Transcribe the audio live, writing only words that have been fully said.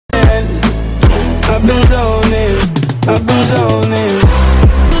I've been zoning, I've been zoning.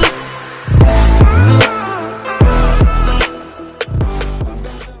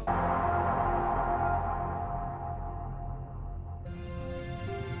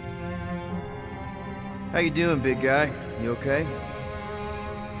 How you doing, big guy? You okay?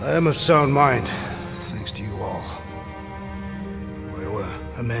 I am of sound mind, thanks to you all. I owe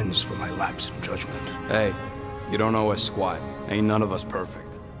amends for my lapse in judgment. Hey, you don't owe us squat. Ain't none of us perfect.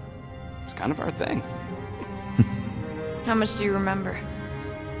 It's kind of our thing. How much do you remember?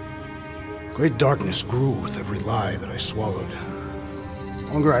 Great darkness grew with every lie that I swallowed. The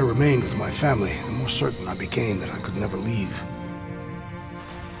longer I remained with my family, the more certain I became that I could never leave.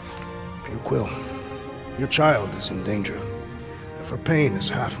 Dear Quill, your child is in danger. If her pain is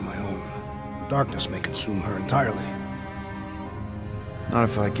half my own, the darkness may consume her entirely. Not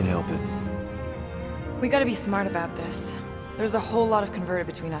if I can help it. We gotta be smart about this. There's a whole lot of converted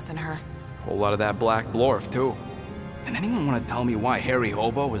between us and her. Whole lot of that black blorf, too. And anyone want to tell me why Harry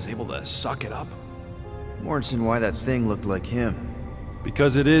Hobo was able to suck it up? Morrison, why that thing looked like him.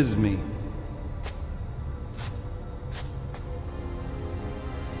 Because it is me.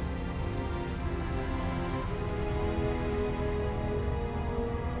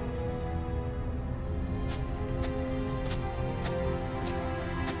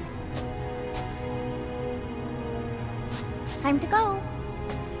 Time to go.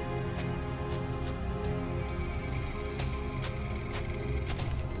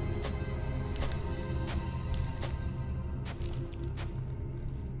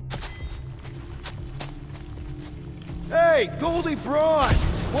 Hey, Goldie Braun!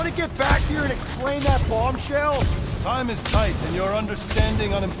 Want to get back here and explain that bombshell? Time is tight and your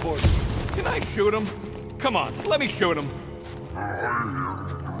understanding unimportant. Can I shoot him? Come on, let me shoot him.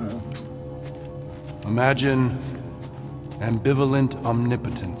 Imagine ambivalent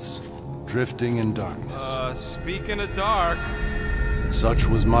omnipotence, drifting in darkness. Speaking of dark... Such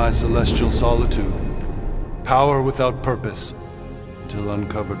was my celestial solitude. Power without purpose, until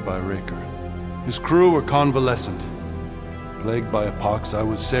uncovered by Raker. His crew were convalescent. Plagued by a pox I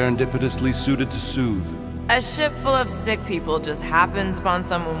was serendipitously suited to soothe. A ship full of sick people just happens upon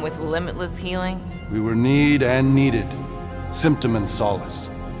someone with limitless healing. We were need and needed, symptom and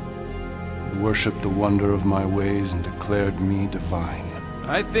solace. They worshipped the wonder of my ways and declared me divine.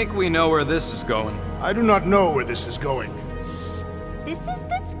 I think we know where this is going. I do not know where this is going. This is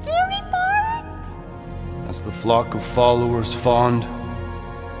the scary part. As the flock of followers fawned,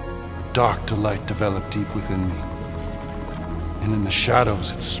 a dark delight developed deep within me. And in the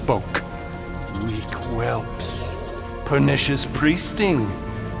shadows it spoke. Weak whelps, pernicious priesting,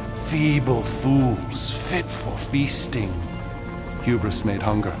 feeble fools fit for feasting. Hubris made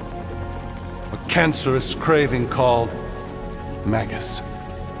hunger. A cancerous craving called Magus.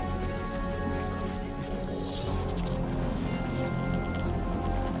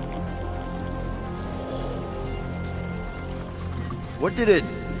 What did it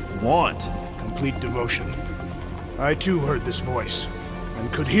want? Complete devotion. I too heard this voice,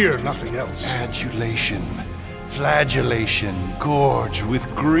 and could hear nothing else. Adulation, flagellation, gorged with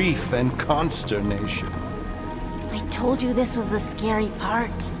grief and consternation. I told you this was the scary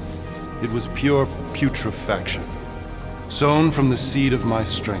part. It was pure putrefaction, sown from the seed of my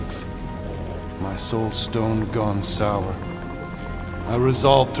strength. My soul stone gone sour. I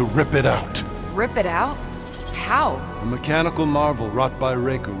resolved to rip it out. Rip it out? How? A mechanical marvel wrought by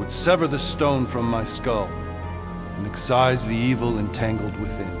Raker would sever the stone from my skull and excise the evil entangled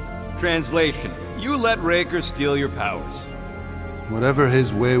within. Translation: you let Raker steal your powers. Whatever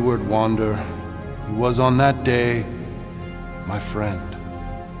his wayward wander, he was on that day my friend.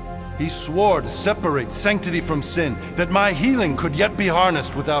 He swore to separate sanctity from sin, that my healing could yet be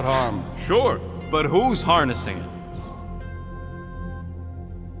harnessed without harm. Sure, but who's harnessing it?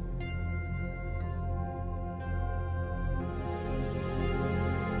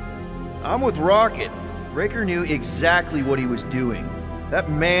 I'm with Rocket. Raker knew exactly what he was doing. That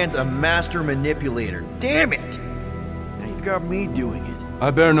man's a master manipulator. Damn it! Now you've got me doing it.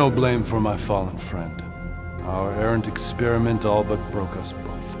 I bear no blame for my fallen friend. Our errant experiment all but broke us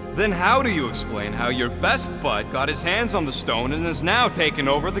both. Then how do you explain how your best bud got his hands on the stone and is now taking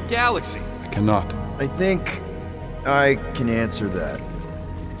over the galaxy? I cannot. I think I can answer that.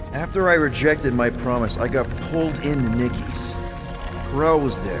 After I rejected my promise, I got pulled into Nikki's. Corel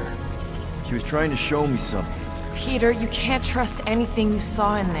was there. She was trying to show me something. Peter, you can't trust anything you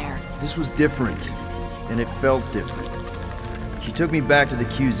saw in there. This was different, and it felt different. She took me back to the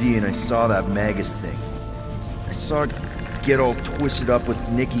QZ and I saw that Magus thing. I saw it get all twisted up with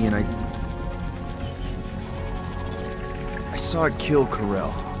Nikki and I saw it kill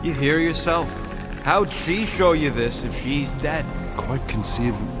Corel. You hear yourself? How'd she show you this if she's dead? Quite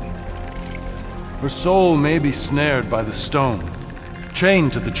conceivably. Her soul may be snared by the stone,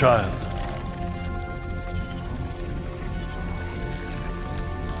 chained to the child.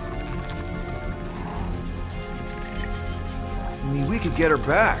 I mean, we could get her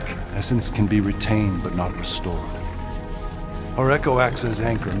back. Essence can be retained but not restored. Our echo acts as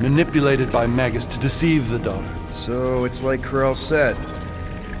anchor, manipulated by Magus to deceive the daughter. So it's like Corell said.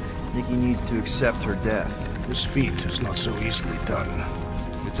 Nikki needs to accept her death. This feat is not so easily done.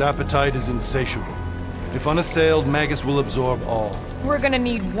 Its appetite is insatiable. If unassailed, Magus will absorb all. We're gonna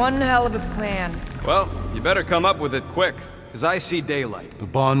need one hell of a plan. Well, you better come up with it quick, because I see daylight. The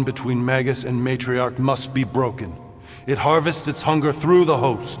bond between Magus and Matriarch must be broken. It harvests its hunger through the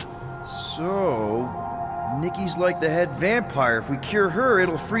host. So, Nikki's like the head vampire. If we cure her,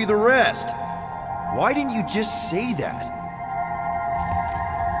 it'll free the rest. Why didn't you just say that?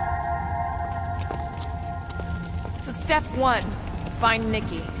 So step 1, find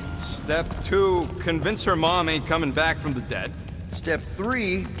Nikki. Step 2, convince her mom ain't coming back from the dead. Step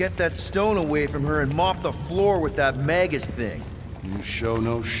 3, get that stone away from her and mop the floor with that Magus thing. You show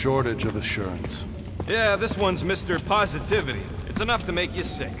no shortage of assurance. Yeah, this one's Mr. Positivity. It's enough to make you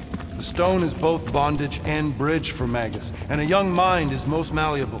sick. The stone is both bondage and bridge for Magus, and a young mind is most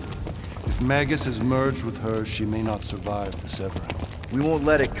malleable. If Magus is merged with hers, she may not survive the severing. We won't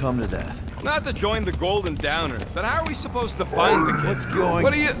let it come to that. Not to join the Golden Downer, but how are we supposed to find the kid? What's going...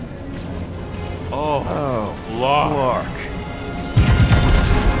 What are you... Oh, Clark.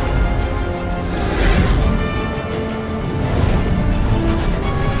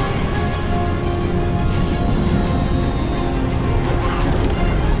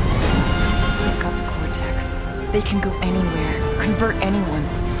 They've got the Cortex. They can go anywhere, convert anyone.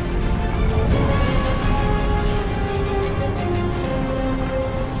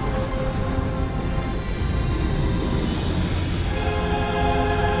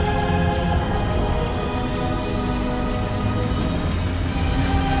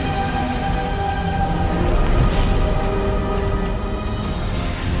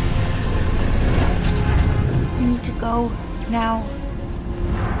 Go now.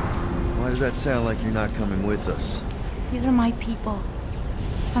 Why does that sound like you're not coming with us? These are my people.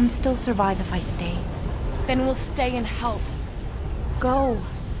 Some still survive if I stay. Then we'll stay and help. Go.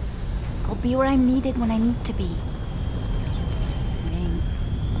 I'll be where I'm needed when I need to be. Ming.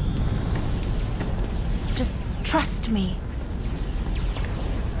 Just trust me.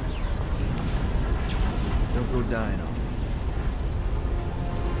 Don't go dying on me.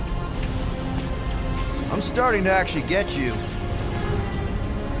 I'm starting to actually get you.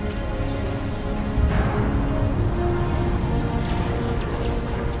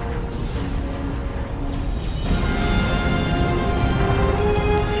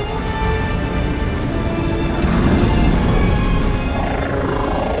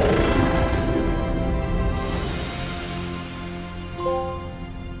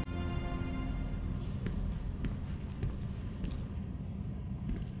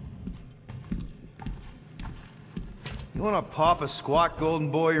 You wanna pop a squat,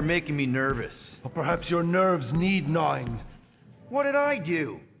 golden boy? You're making me nervous. Or perhaps your nerves need gnawing. What did I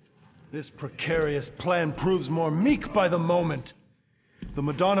do? This precarious plan proves more meek by the moment. The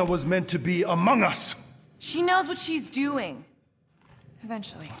Madonna was meant to be among us. She knows what she's doing.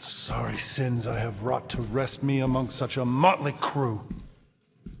 Eventually. Sorry sins I have wrought to wrest me among such a motley crew.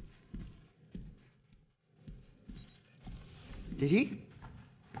 Did he?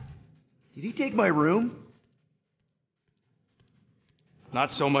 Did he take my room? Not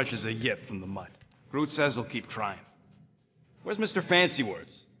so much as a yip from the mud. Groot says he'll keep trying. Where's Mr. Fancy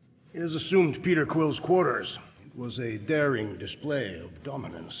Words? It is assumed Peter Quill's quarters. It was a daring display of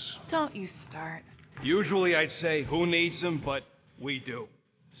dominance. Don't you start. Usually I'd say, who needs him, but we do.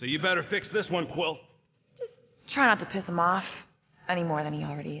 So you better fix this one, Quill. Just try not to piss him off any more than he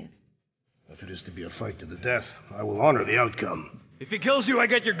already is. If it is to be a fight to the death, I will honor the outcome. If he kills you, I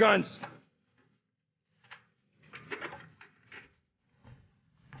get your guns.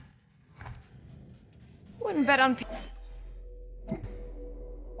 Wouldn't bet on...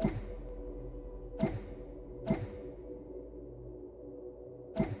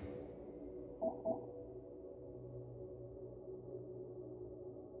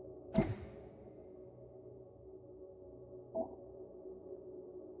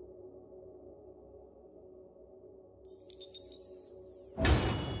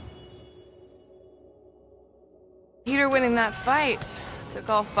 Peter winning that fight. Took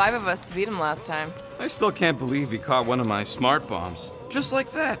all 5 of us to beat him last time. I still can't believe he caught one of my smart bombs. Just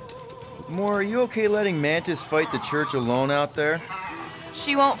like that. Moore, are you okay letting Mantis fight the church alone out there?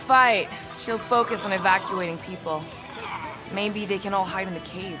 She won't fight. She'll focus on evacuating people. Maybe they can all hide in the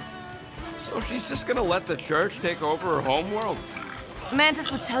caves. So she's just gonna let the church take over her homeworld?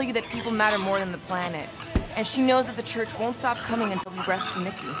 Mantis would tell you that people matter more than the planet. And she knows that the church won't stop coming until we rescue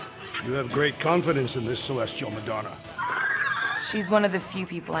Nikki. You have great confidence in this celestial Madonna. She's one of the few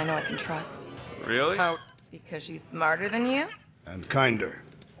people I know I can trust. Really? Oh, because she's smarter than you? And kinder.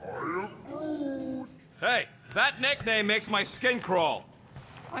 Hey, that nickname makes my skin crawl.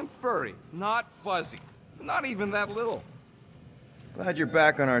 I'm furry, not fuzzy. Not even that little. Glad you're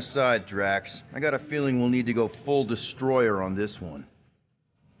back on our side, Drax. I got a feeling we'll need to go full destroyer on this one.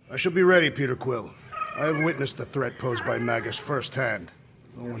 I shall be ready, Peter Quill. I have witnessed the threat posed by Magus firsthand.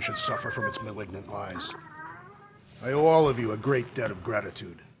 No one should suffer from its malignant lies. I owe all of you a great debt of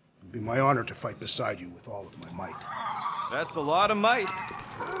gratitude. It would be my honor to fight beside you with all of my might. That's a lot of might.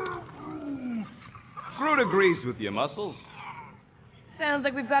 Groot agrees with you, Muscles. Sounds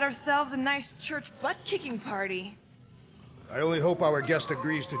like we've got ourselves a nice church butt-kicking party. I only hope our guest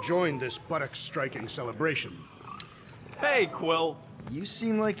agrees to join this buttock-striking celebration. Hey, Quill. You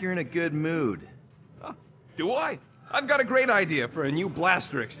seem like you're in a good mood. Huh, do I? I've got a great idea for a new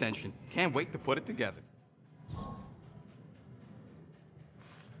blaster extension. Can't wait to put it together.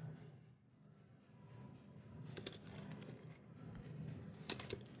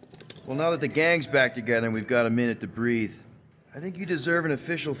 Well, now that the gang's back together and we've got a minute to breathe, I think you deserve an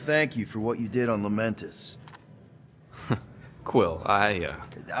official thank you for what you did on Lamentus. Quill,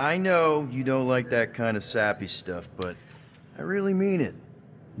 I know you don't like that kind of sappy stuff, but I really mean it.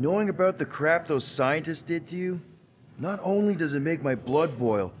 Knowing about the crap those scientists did to you, not only does it make my blood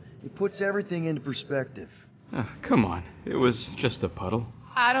boil, it puts everything into perspective. Come on. It was just a puddle.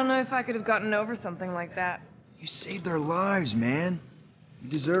 I don't know if I could have gotten over something like that. You saved their lives, man. You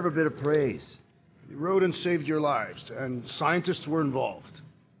deserve a bit of praise. You rode and saved your lives, and scientists were involved.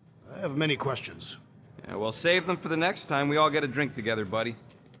 I have many questions. Yeah, well, save them for the next time we all get a drink together, buddy.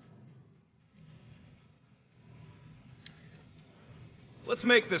 Let's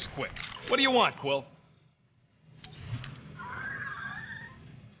make this quick. What do you want, Quill?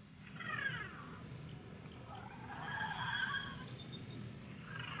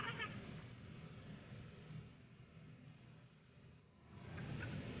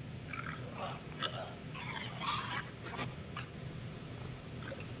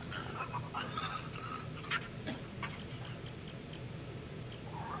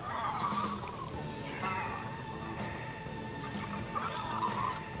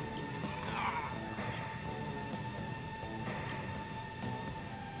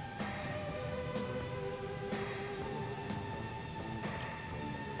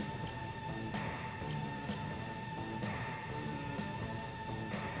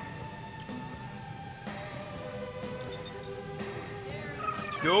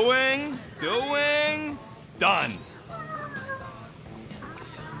 Doing, done.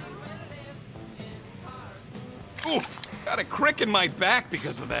 Oof, got a crick in my back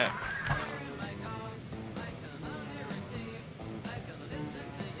because of that.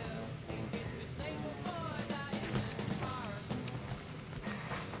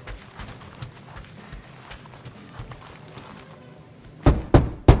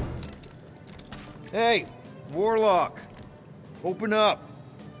 Hey, Warlock, open up.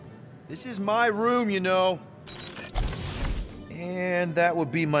 This is my room, you know. And that would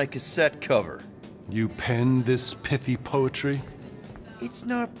be my cassette cover. You penned this pithy poetry? It's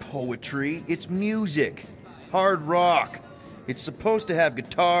not poetry, it's music. Hard rock. It's supposed to have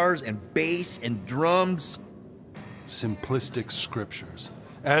guitars and bass and drums. Simplistic scriptures,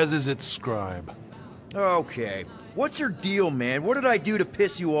 as is its scribe. Okay, what's your deal, man? What did I do to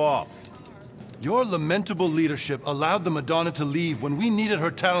piss you off? Your lamentable leadership allowed the Madonna to leave when we needed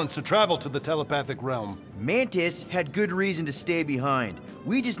her talents to travel to the telepathic realm. Mantis had good reason to stay behind.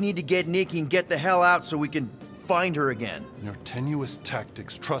 We just need to get Nikki and get the hell out so we can find her again. Your tenuous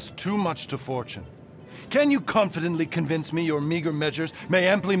tactics trust too much to fortune. Can you confidently convince me your meager measures may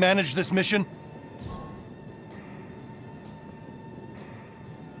amply manage this mission?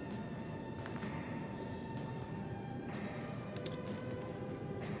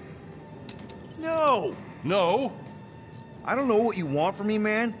 No! No? I don't know what you want from me,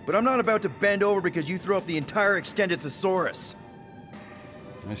 man, but I'm not about to bend over because you throw up the entire extended thesaurus.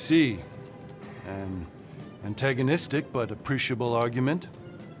 I see. An antagonistic but appreciable argument.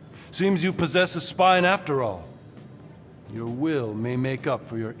 Seems you possess a spine after all. Your will may make up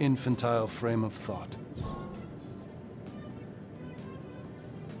for your infantile frame of thought.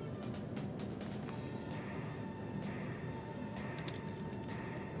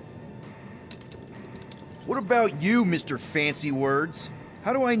 What about you, Mr. Fancy Words?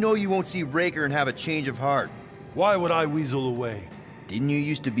 How do I know you won't see Raker and have a change of heart? Why would I weasel away? Didn't you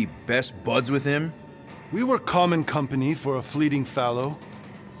used to be best buds with him? We were common company for a fleeting fallow,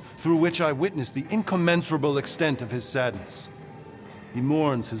 through which I witnessed the incommensurable extent of his sadness. He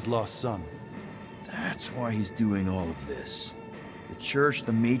mourns his lost son. That's why he's doing all of this. The church,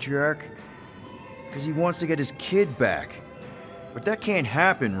 the matriarch? Because he wants to get his kid back. But that can't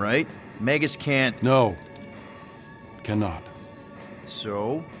happen, right? Magus can't... No. Cannot.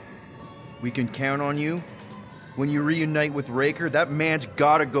 So? We can count on you? When you reunite with Raker, that man's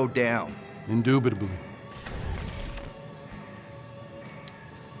gotta go down. Indubitably.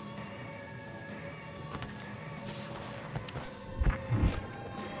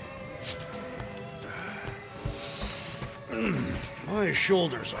 My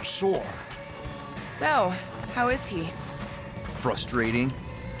shoulders are sore. So, how is he? Frustrating.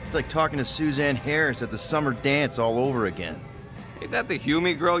 It's like talking to Suzanne Harris at the summer dance all over again. Ain't that the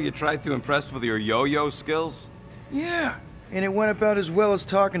Hume girl you tried to impress with your yo-yo skills? Yeah, and it went about as well as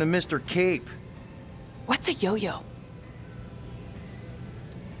talking to Mr. Cape. What's a yo-yo?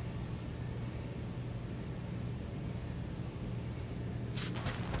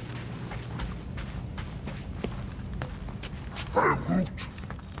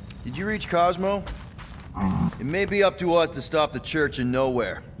 Did you reach Cosmo? It may be up to us to stop the church in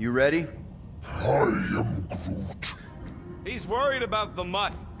Knowhere. You ready? I am Groot. He's worried about the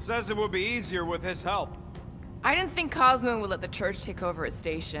mutt. Says it would be easier with his help. I didn't think Cosmo would let the church take over his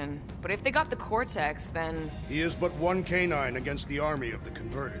station, but if they got the Cortex, then... He is but one canine against the army of the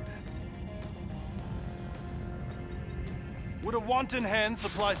converted. Would a wanton hand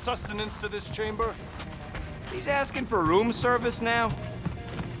supply sustenance to this chamber? He's asking for room service now?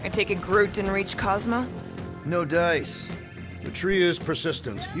 I take it Groot didn't reach Cosmo? No dice. The tree is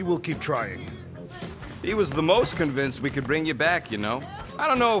persistent. He will keep trying. He was the most convinced we could bring you back, you know. I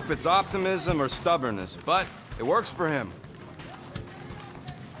don't know if it's optimism or stubbornness, but it works for him.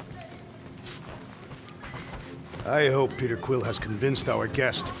 I hope Peter Quill has convinced our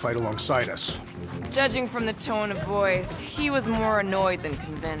guest to fight alongside us. Judging from the tone of voice, he was more annoyed than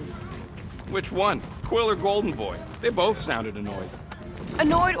convinced. Which one? Quill or Golden Boy? They both sounded annoyed.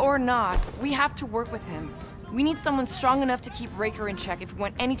 Annoyed or not, we have to work with him. We need someone strong enough to keep Raker in check if we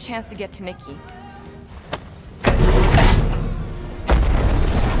want any chance to get to Nikki.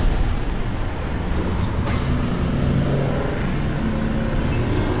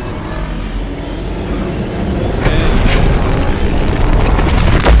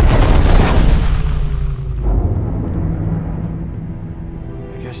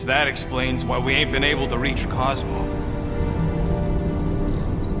 I guess that explains why we ain't been able to reach Cosmo.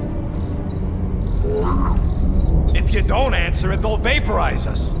 If you don't answer it, they'll vaporize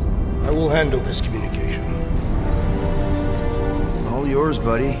us. I will handle this communication. All yours,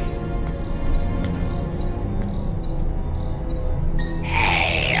 buddy.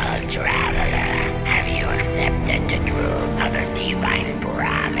 Hail, traveler. Have you accepted the truth of a divine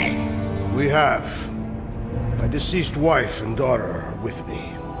promise? We have. My deceased wife and daughter are with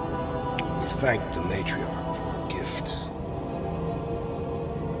me. Thank the matriarch for her gift.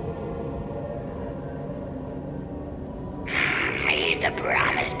 May the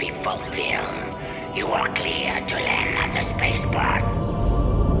promise be fulfilled. You are clear to land at the spaceport.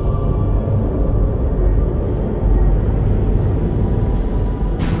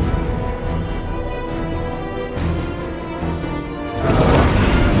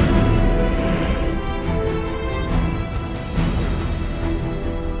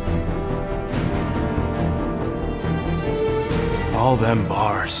 All them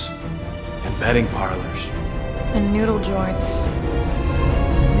bars and betting parlors. And noodle joints.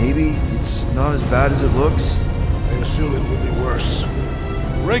 Maybe it's not as bad as it looks. I assume it will be worse.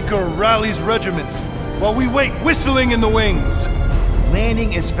 Raker rallies regiments, while we wait whistling in the wings.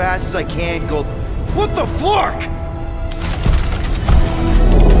 Landing as fast as I can, Gold. What the flark?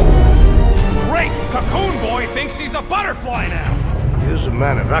 Great! Cocoon Boy thinks he's a butterfly now! He is a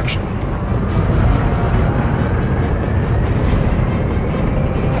man of action.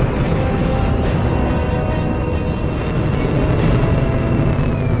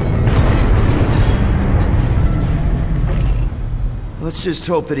 Let's just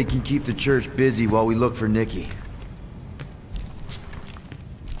hope that he can keep the church busy while we look for Nikki.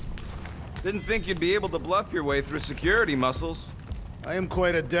 Didn't think you'd be able to bluff your way through security muscles. I am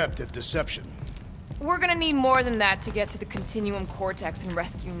quite adept at deception. We're gonna need more than that to get to the Continuum Cortex and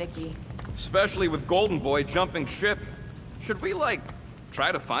rescue Nikki. Especially with Golden Boy jumping ship. Should we, like,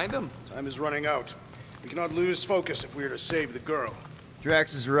 try to find him? Time is running out. We cannot lose focus if we are to save the girl.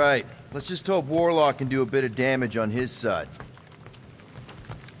 Drax is right. Let's just hope Warlock can do a bit of damage on his side.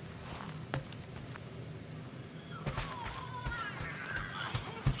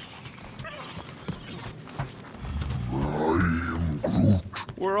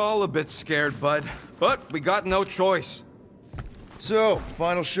 We're all a bit scared, bud. But we got no choice. So,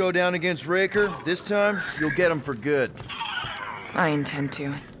 final showdown against Raker. This time, you'll get him for good. I intend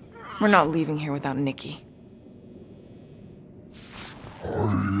to. We're not leaving here without Nikki.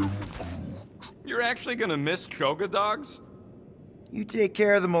 You're actually gonna miss Choga dogs? You take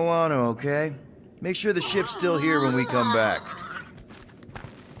care of the Milano, okay? Make sure the ship's still here when we come back.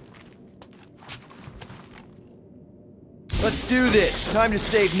 Let's do this. Time to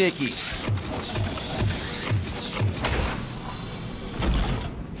save Nikki.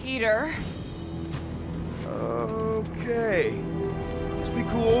 Peter. Okay. Just be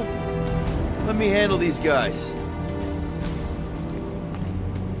cool. Let me handle these guys.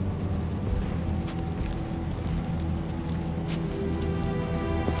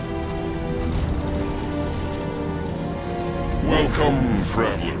 Welcome,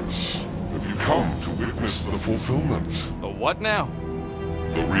 travelers. Have you come to witness the fulfillment? The what now?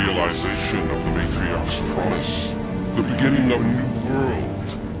 The realization of the Matriarch's promise. The beginning of a new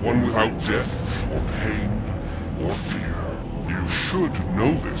world. One without death, or pain, or fear. You should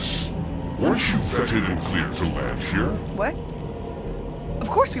know this. Weren't you vetted and cleared to land here? What? Of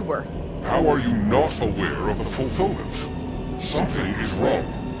course we were. How are you not aware of the fulfillment? Something is wrong.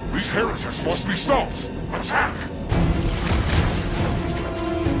 These heretics must be stopped. Attack!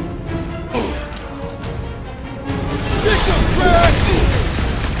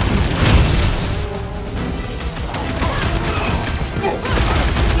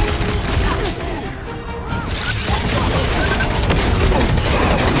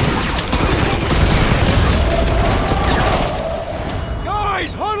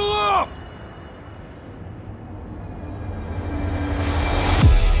 Guys, huddle up!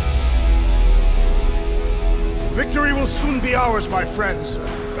 Victory will soon be ours, my friends,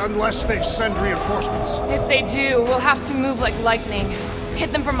 unless they send reinforcements. If they do, we'll have to move like lightning.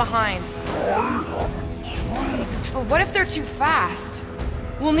 Hit them from behind. But what if they're too fast?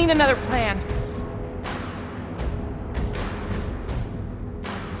 We'll need another plan.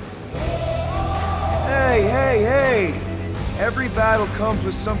 Hey! Every battle comes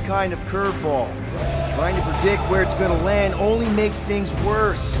with some kind of curveball. Trying to predict where it's gonna land only makes things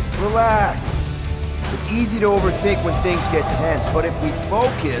worse. Relax. It's easy to overthink when things get tense, but if we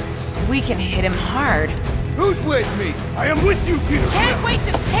focus... We can hit him hard. Who's with me? I am with you, Peter! Can't wait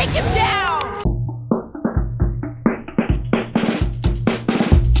to take him down!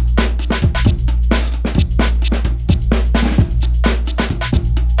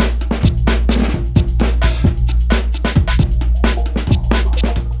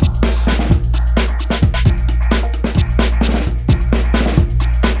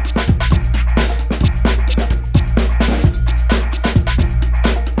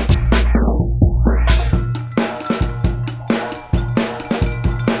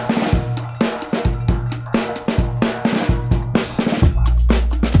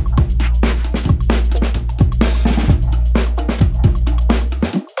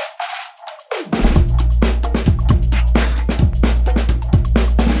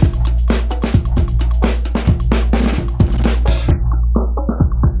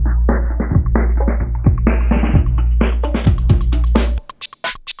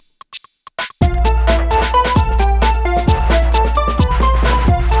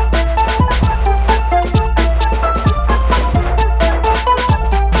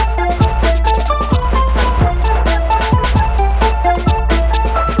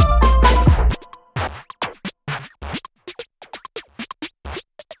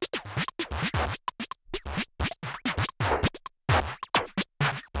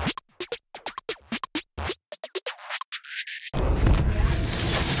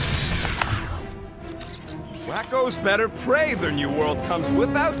 Wackos better pray their new world comes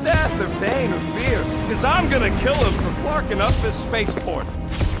without death or pain or fear, because I'm gonna kill him for clarking up this spaceport.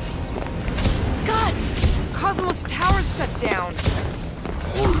 Scott! Cosmos Tower's shut down.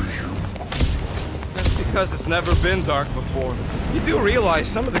 That's because it's never been dark before. You do realize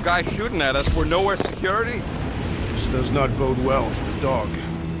some of the guys shooting at us were Knowhere security? This does not bode well for the dog.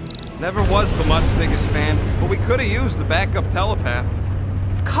 Never was the Mutt's biggest fan, but we could have used a backup telepath.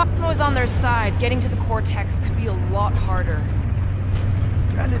 If Cosmo is on their side, getting to the Cortex could be a lot harder.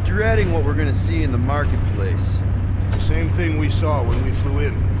 Kinda dreading what we're gonna see in the marketplace. The same thing we saw when we flew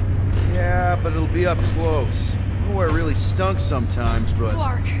in. Yeah, but it'll be up close. Nowhere really stunk sometimes, but...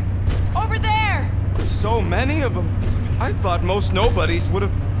 Clark! Over there! There's so many of them. I thought most nobodies would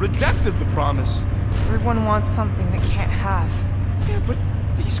have rejected the promise. Everyone wants something they can't have. Yeah, but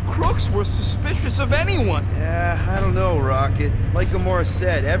these crooks were suspicious of anyone. Yeah, I don't know, Rocket. Like Gamora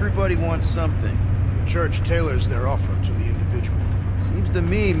said, everybody wants something. The church tailors their offer to the individual. Seems to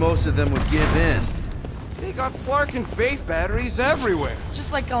me most of them would give in. They got Flark and Faith batteries everywhere.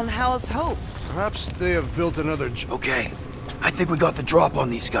 Just like on Hallis Hope. Perhaps they have built another... Okay, I think we got the drop on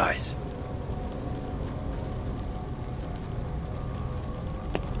these guys.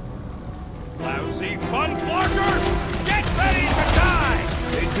 Lousy fun Flarkers! Get ready to die!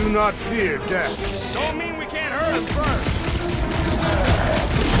 They do not fear death. Don't mean we can't hurt them first.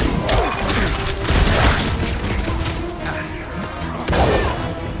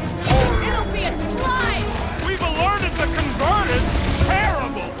 It'll be a slide! We've alerted the converted.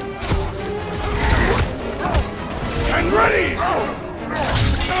 Terrible! And ready!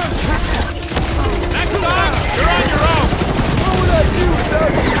 Next time, you're on your own! What would I do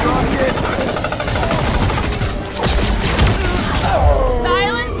without you, Rocket?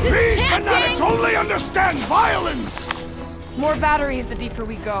 Silence is These chanting! fanatics only understand violence! More batteries the deeper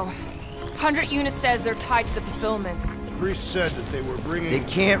we go. 100 units says they're tied to the fulfillment. The priest said that they were bringing... They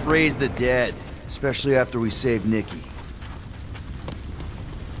can't raise the dead, especially after we save Nikki.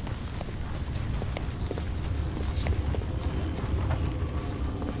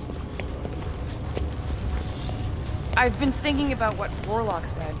 I've been thinking about what Warlock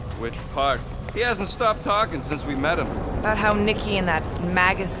said. Which part? He hasn't stopped talking since we met him. About how Nikki and that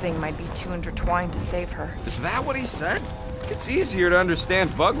Magus thing might be too intertwined to save her. Is that what he said? It's easier to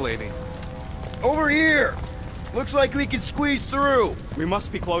understand Bug Lady. Over here! Looks like we can squeeze through. We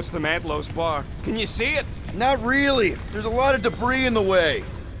must be close to Mantlow's bar. Can you see it? Not really. There's a lot of debris in the way.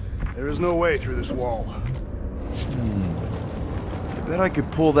 There is no way through this wall. I bet I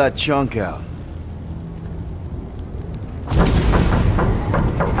could pull that chunk out.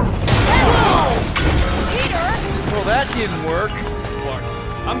 Well, that didn't work. Clark,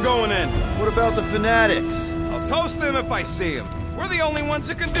 I'm going in. What about the fanatics? I'll toast them if I see them. We're the only ones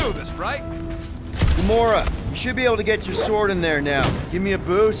that can do this, right? Gamora, you should be able to get your sword in there now. Give me a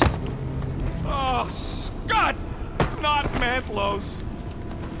boost. Oh, Scott! Not Mantlow's.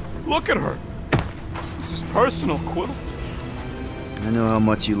 Look at her. This is personal, Quill. I know how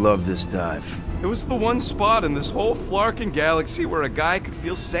much you love this dive. It was the one spot in this whole Flarkin galaxy where a guy could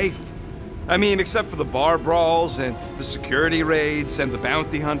feel safe. I mean, except for the bar brawls and the security raids and the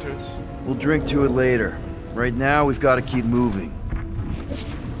bounty hunters. We'll drink to it later. Right now, we've got to keep moving.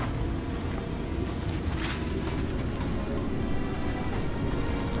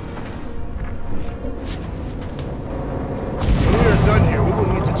 When we are done here, we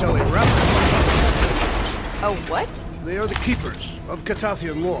will need to tell a rhapsody about these creatures. Oh, what? They are the keepers of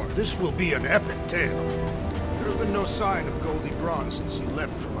Catathian lore. This will be an epic tale. There has been no sign of Goldie Braun since he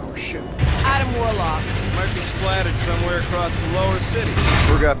left from our ship. Adam Warlock. Might be splattered somewhere across the lower city.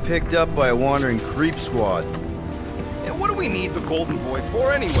 We got picked up by a wandering creep squad. And what do we need the Golden Boy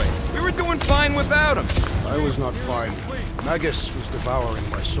for anyways? We were doing fine without him. I was not fine. Magus was devouring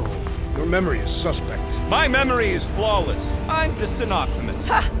my soul. Your memory is suspect. My memory is flawless. I'm just an optimist.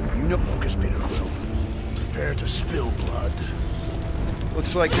 Ha! You know, focus, Peter Quill. Prepare to spill blood.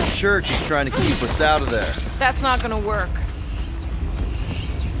 Looks like the church is trying to keep us out of there. That's not gonna work.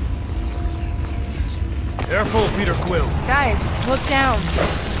 Careful, Peter Quill. Guys, look down.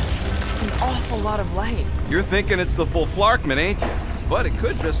 It's an awful lot of light. You're thinking it's the full Flarkman, ain't you? But it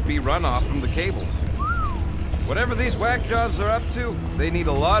could just be runoff from the cables. Whatever these whack jobs are up to, they need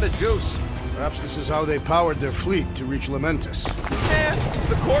a lot of juice. Perhaps this is how they powered their fleet to reach Lamentus.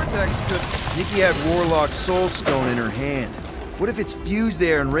 The Cortex could... Nikki had Warlock's soul stone in her hand. What if it's fused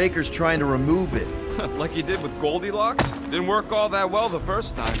there and Raker's trying to remove it? like he did with Goldilocks? Didn't work all that well the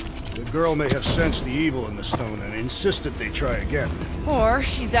first time. The girl may have sensed the evil in the stone and insisted they try again. Or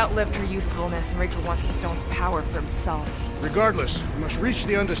she's outlived her usefulness and Raker wants the stone's power for himself. Regardless, we must reach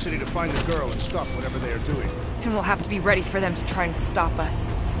the Undercity to find the girl and stop whatever they are doing. And we'll have to be ready for them to try and stop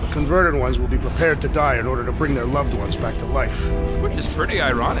us. The converted ones will be prepared to die in order to bring their loved ones back to life. Which is pretty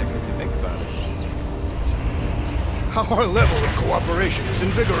ironic if you think about it. Our level of cooperation is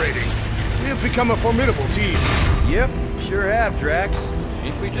invigorating. We have become a formidable team. Yep, sure have, Drax.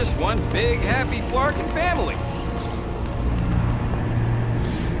 Ain't we just one big, happy Flarkin family?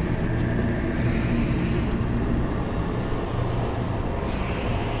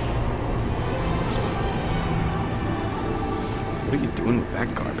 What are you doing with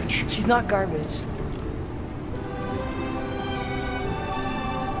that garbage? She's not garbage.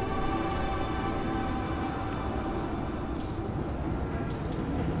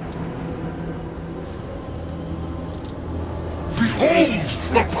 Behold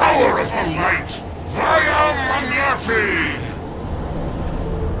the power of the light! Via Magnati!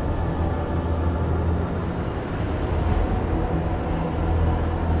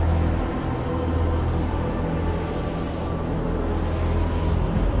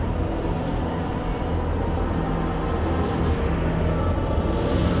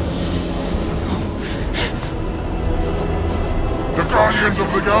 Guardians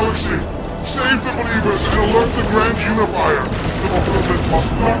of the Galaxy! Save the believers and alert the Grand Unifier! The fulfillment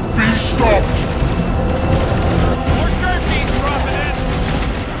must not be stopped! More turkeys dropping in!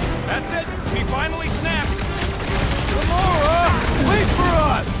 That's it! We finally snapped! Gamora! Wait for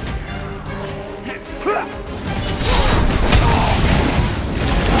us!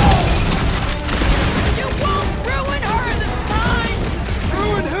 You won't ruin her this time!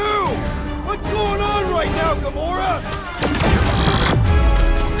 Ruin who? What's going on right now, Gamora?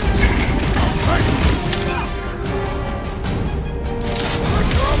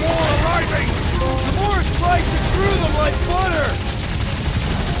 Gamora arriving! Gamora's slicing through them like butter!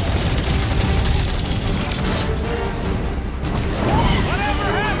 Whatever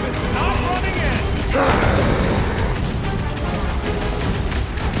happened to not running in?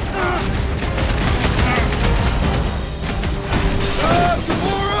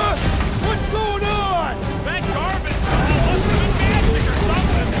 Gamora! What's going on? That garbage ball must have been magic or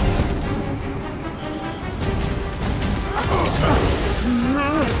something!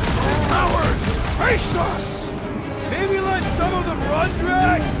 Cowards! Face us! Maybe let some of them run,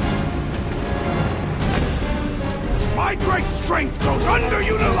 Drax? My great strength goes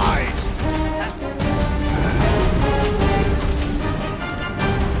underutilized!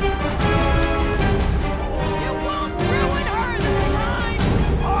 You won't ruin her this time!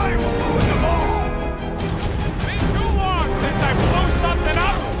 I will ruin them all! Been too long since I blew something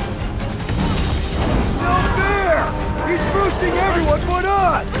up! No fair! He's boosting everyone but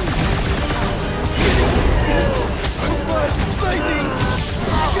us! But lightning!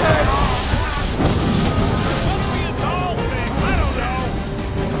 Shit! Must be a doll thing, I don't know!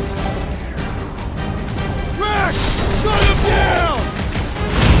 Drax! Shut him down!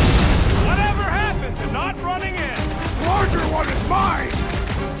 Whatever happened to not running in? The larger one is mine!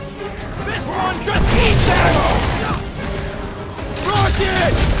 This one just eats ammo!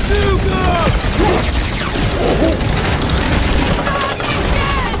 Rocket! Nuka!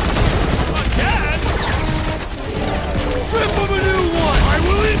 Again? Rip him a new one! I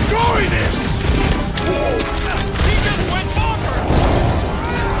will enjoy this! He just went bonkers!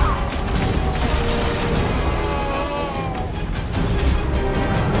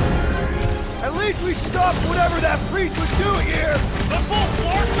 At least we stopped whatever that priest was doing here! The full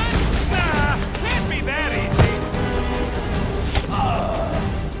Flarkman? Nah, can't be that easy.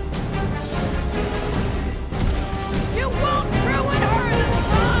 You won't ruin her this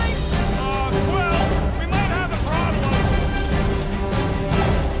time! Well, we might have a problem.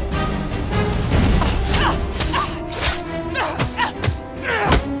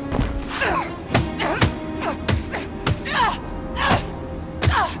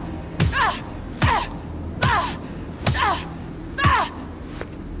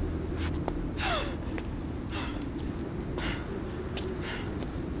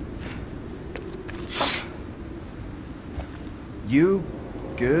 You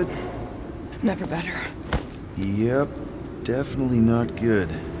good? Never better. Yep, definitely not good.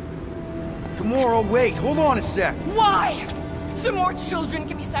 Gamora, wait! Hold on a sec! Why? So more children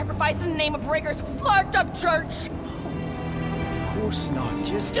can be sacrificed in the name of Raker's flarked up church? Of course not,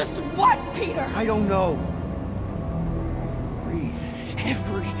 Just what, Peter? I don't know. Breathe.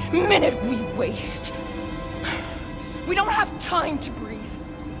 Every minute we waste. We don't have time to breathe.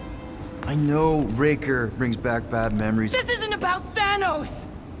 I know Raker brings back bad memories. This isn't about Thanos!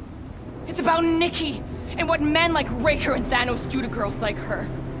 It's about Nikki, and what men like Raker and Thanos do to girls like her.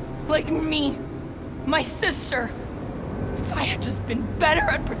 Like me. My sister. If I had just been better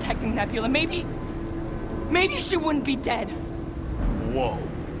at protecting Nebula, maybe she wouldn't be dead. Whoa.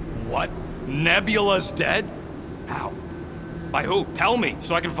 What? Nebula's dead? How? By who? Tell me,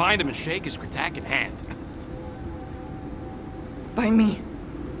 so I can find him and shake his Kratakan hand. By me.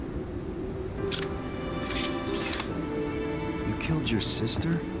 You killed your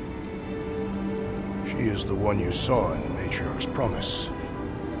sister? She is the one you saw in the Matriarch's promise.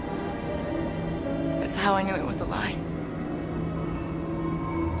 That's how I knew it was a lie.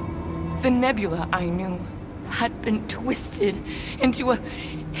 The Nebula I knew had been twisted into a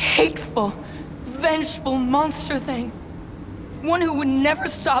hateful, vengeful monster thing. One who would never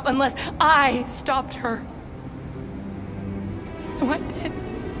stop unless I stopped her. So I did.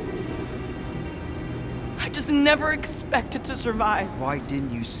 I just never expected to survive. Why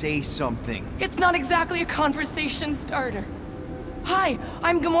didn't you say something? It's not exactly a conversation starter. Hi,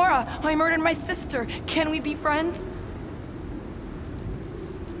 I'm Gamora. I murdered my sister. Can we be friends?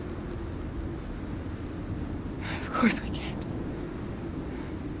 Of course we can't.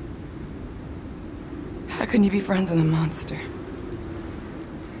 How can you be friends with a monster?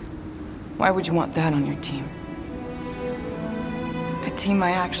 Why would you want that on your team? I team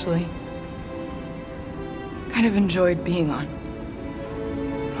I actually kind of enjoyed being on,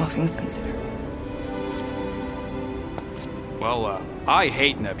 all things considered. Well, I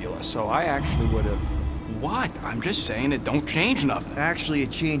hate Nebula, so I actually would have... What? I'm just saying it don't change nothing. Actually, it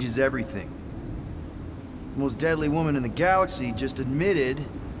changes everything. The most deadly woman in the galaxy just admitted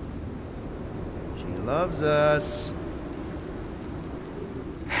she loves us.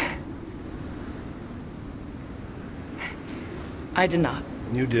 I did not.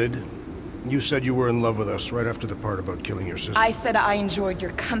 You did. You said you were in love with us right after the part about killing your sister. I said I enjoyed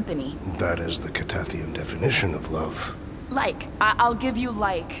your company. That is the Catathian definition of love. Like. I'll give you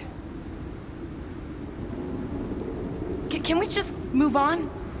like. Can we just move on?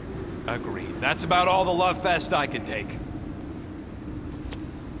 Agreed. That's about all the love fest I can take.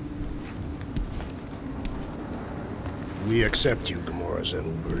 We accept you, Gamora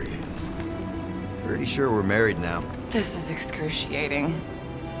Zenuburi. Pretty sure we're married now. This is excruciating.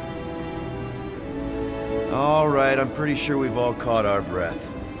 All right, I'm pretty sure we've all caught our breath.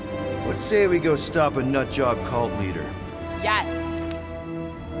 Let's say we go stop a nutjob cult leader. Yes.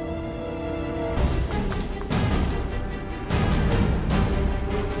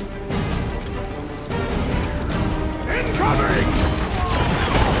 Incoming!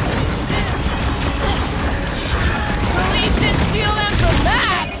 Police didn't shield them from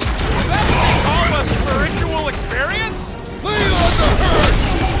that! That's what they call a spiritual experience? Lean on the hurt!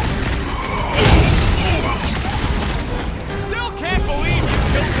 Still can't believe you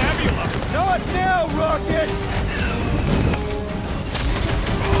killed Nebula. Not now, Rocket!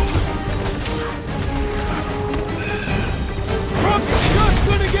 Rocket's just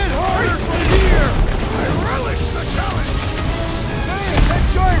gonna get harder from here! I relish the challenge! Man, that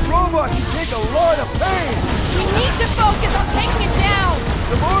giant robot can take a lot of pain! We need to focus on taking it down!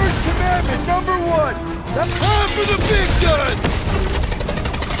 Gamora's commandment #1! That's time for the big guns!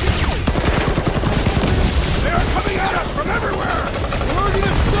 They are coming at us from everywhere! We're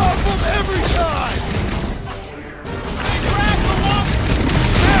gonna stop them every time!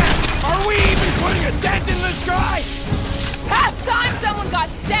 Are we even putting a dent in the sky? Past time someone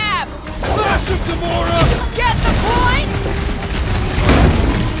got stabbed! Slash him, Gamora! Get the point?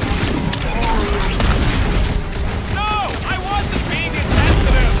 No! I wasn't being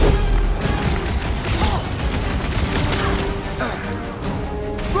insensitive!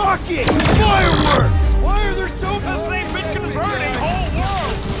 Rocket! Fireworks! Why are there so Because many? they've been converting whole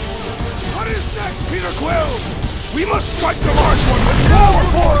worlds! What is next, Peter Quill? We must strike the large one with power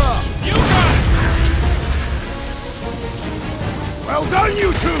force! You got it! Well done,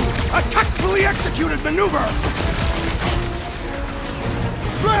 you two! A tactfully executed maneuver!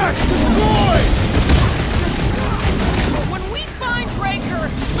 Drax, destroy! When we find Breaker,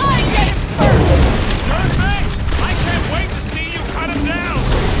 I get it first! Good thing! I can't wait to see you cut him down!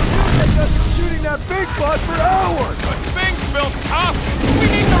 I've been shooting that big bot for hours! Good things built tough! We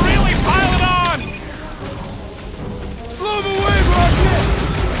need to really pile it on! Blow him away, Rocket!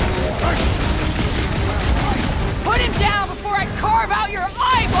 Put him down before I carve out your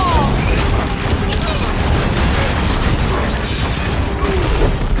eyeball!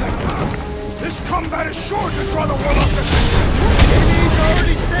 This combat is sure to draw the warlock's attention! He's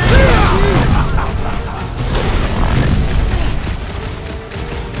already saved!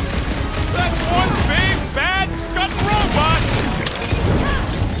 That's one big, bad, scut robot!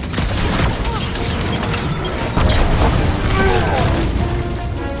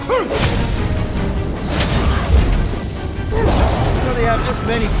 They have this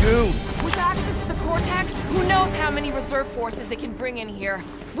many goons. With access to the Cortex, who knows how many reserve forces they can bring in here.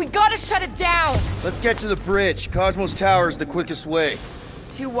 We gotta shut it down! Let's get to the bridge. Cosmos Tower is the quickest way.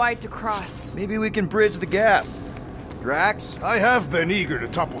 Too wide to cross. Maybe we can bridge the gap. Drax? I have been eager to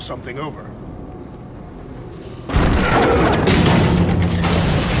topple something over.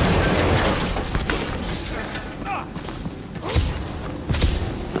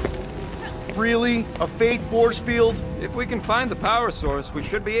 Really? A fate force field? If we can find the power source, we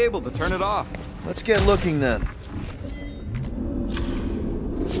should be able to turn it off. Let's get looking then.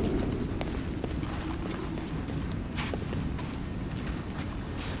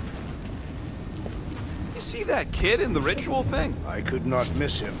 You see that kid in the ritual thing? I could not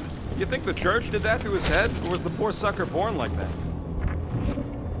miss him. You think the church did that to his head, or was the poor sucker born like that?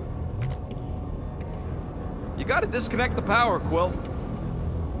 You gotta disconnect the power, Quill.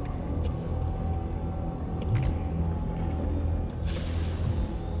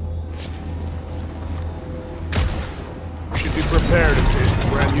 We should be prepared in case the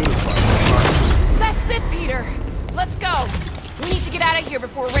Grand Unifier arrives. That's it, Peter! Let's go! We need to get out of here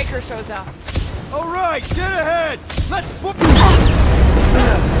before Raker shows up. All right, dead ahead! Let's book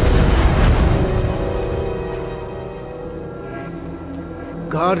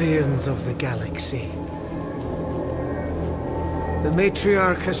Guardians of the Galaxy. The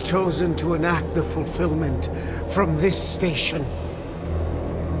Matriarch has chosen to enact the fulfillment from this station.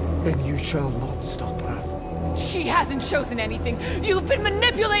 And you shall not stop her. She hasn't chosen anything. You've been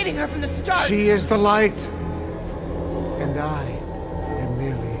manipulating her from the start. She is the light. And I am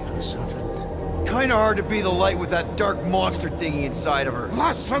merely her servant. Kinda hard to be the light with that dark monster thingy inside of her.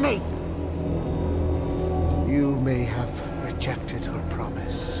 Blasphemy! You may have rejected her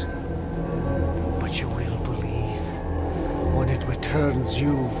promise, but you will believe when it returns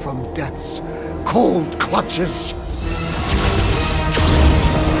you from death's cold clutches.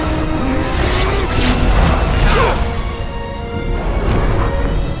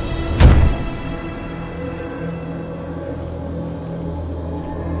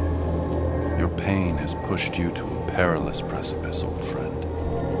 Your pain has pushed you to a perilous precipice, old friend.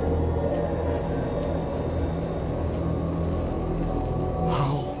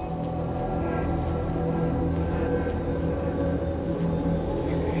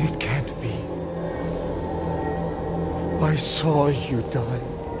 I saw you die.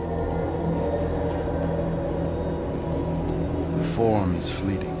 The form is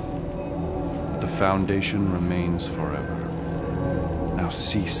fleeting, but the foundation remains forever. Now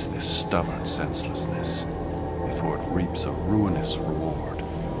cease this stubborn senselessness, before it reaps a ruinous reward.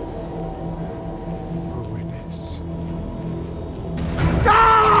 Ruinous.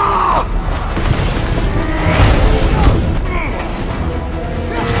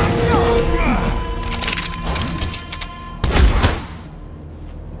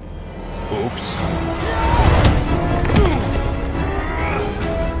 Oops.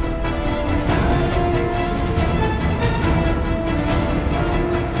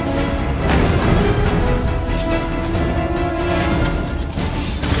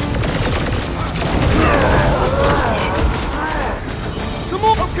 Come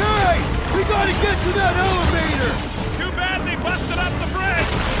on, okay! We gotta get to that elevator! Too bad they busted up the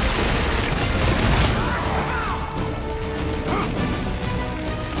bridge!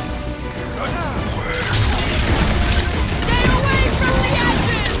 Stay away from the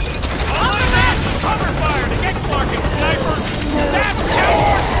edges! All the massive cover fire to get Clark and snipers! That's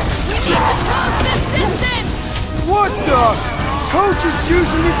cowards! We need to close this distance! What the? Coach is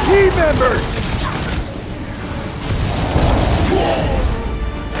choosing his team members!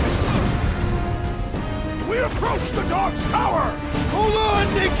 We approach the dog's tower! Hold on,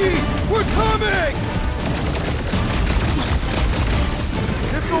 Nikki! We're coming!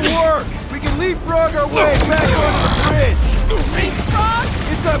 This'll work! We can leapfrog our way back onto the bridge! Leapfrog?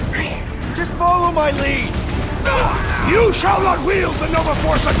 It's a... Just follow my lead! You shall not wield the Nova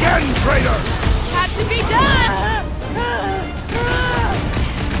Force again, traitor! Had to be done!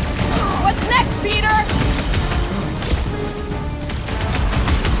 What's next, Peter?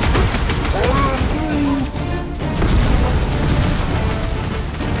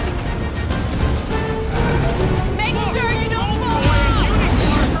 Make sure you don't fall off!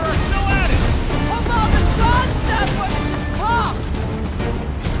 Hope all the fun stuff wasn't just talk!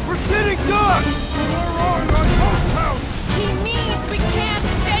 We're sitting ducks! We're on both counts! He means we can't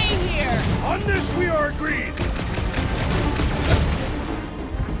stay here! On this we are agreed!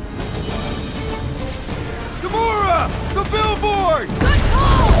 Gamora! The billboard! Good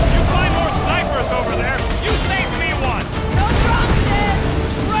call! You find more snipers over there! You saved me once! No promises!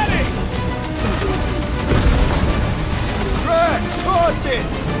 Ready! Drax, toss it!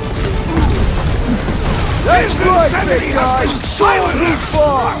 That's right, big guy! Show him who's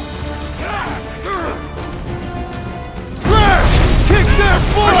boss! Drax! Kick their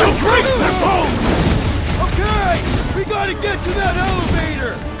butt! I shall break their bones! Okay! We gotta get to that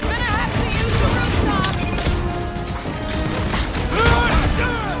elevator! Gonna have to use the rooftop!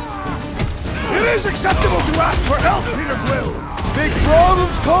 It is acceptable to ask for help, Peter Quill! Big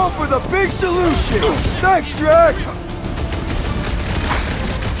problems call for the big solution! Thanks, Drax!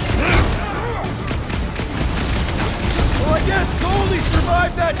 Well, I guess Goldie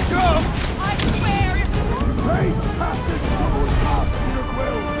survived that jump! I swear! Great Captain Marvel, Peter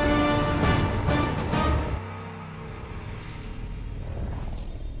Quill!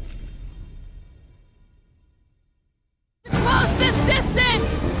 Close this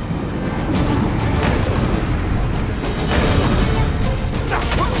distance!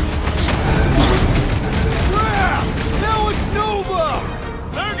 Yeah! Now it's Nova!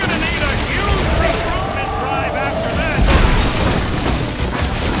 They're gonna need a huge recruitment drive after this!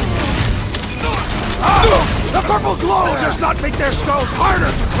 The purple glow does not make their skulls harder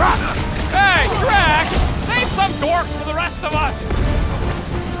to crack! Hey, Drax! Save some dorks for the rest of us!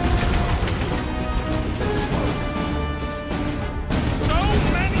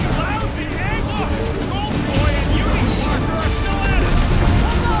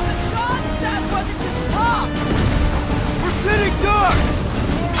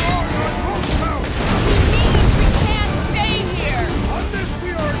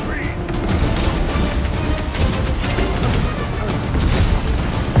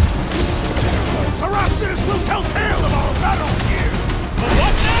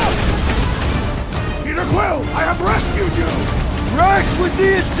 rescued you! Drax with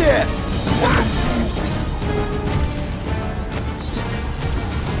the assist!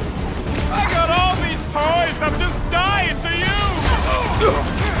 I got all these toys, I'm just dying to use!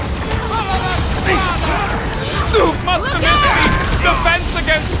 Must have missed the Defense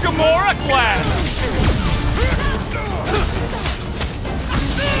Against Gamora class!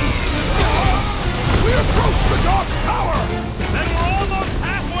 We approach the dog's tower! And we're almost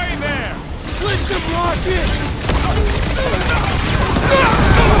halfway there! Let them lock in!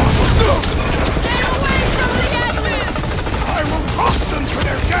 Stay away from the edges! I will toss them to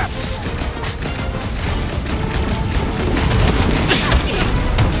their deaths!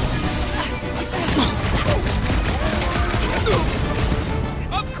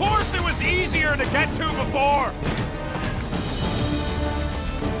 Of course it was easier to get to before!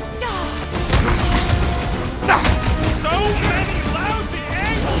 So many lousy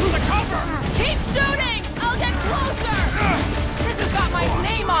angles to cover! Keep shooting! I'll get closer! This has got my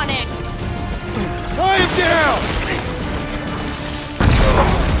name on it! Tie him down!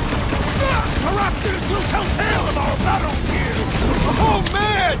 Perhaps this will tell tale of our battles here! Oh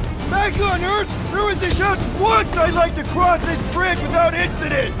man! Back on Earth, there isn't just once I'd like to cross this bridge without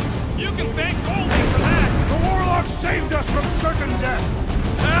incident! You can thank Goldie for that! The Warlock saved us from certain death!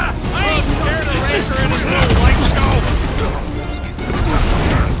 I ain't scared of Raker and his little light show!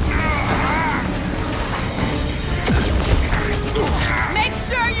 Make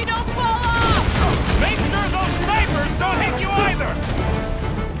sure you don't fall off! Make sure those snipers don't hit you either!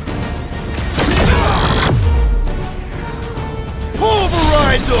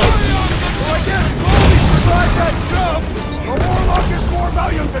 Pulverize them! Well, I guess Goldie survived that jump! The Warlock is more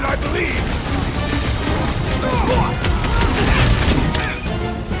valiant than I believe!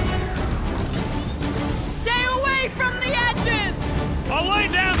 Stay away from the edges! I'll lay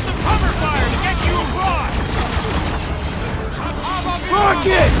down some cover fire to get you across!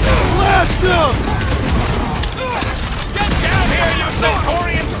 Rocket! Blast them! Get down here, you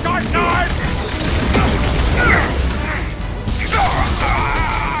Centaurian Scartnard!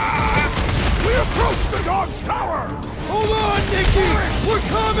 We approach the dog's tower! Hold on, Nikki! We're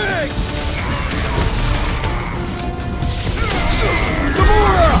coming!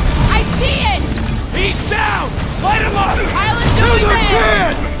 Gamora! I see it! He's down! Light him up! Pilot doing Another this!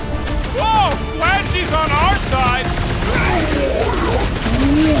 chance! Whoa! Glad she's on our side!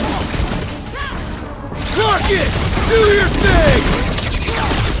 Rocket! Do your thing!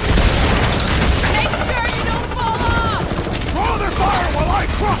 Make sure you don't fall off! Draw their fire while I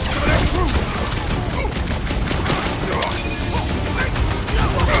cross to the next room!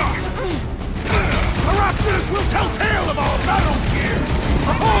 Perhaps this will tell tale of our battles here!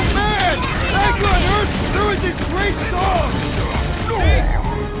 Oh man! Back on Earth, there was this great song!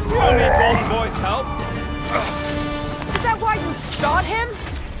 You don't need Golden Boy's help! Is that why you shot him?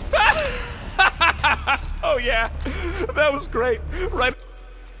 Oh yeah, that was great. Right.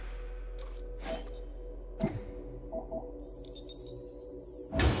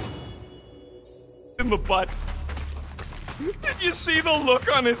 In the butt. Did you see the look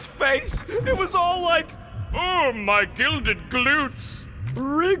on his face? It was all like, oh, my gilded glutes.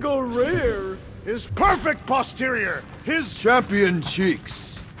 Rigor his perfect posterior, his champion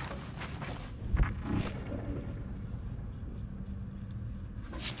cheeks.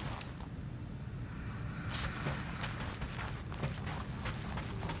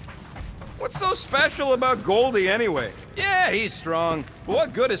 What's so special about Goldie anyway? Yeah, he's strong. But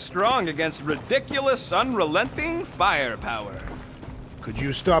what good is strong against ridiculous, unrelenting firepower? Could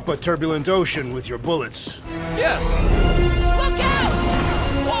you stop a turbulent ocean with your bullets? Yes. Look out!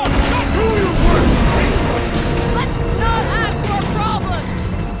 Oh, stop! Do your worst, Kratos! Let's not add to our problems!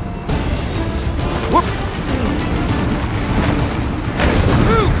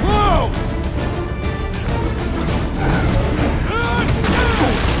 Too close!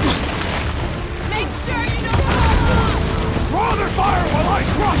 Make sure you don't fall off! Draw their fire while I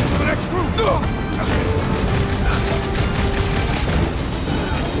cross to the next room!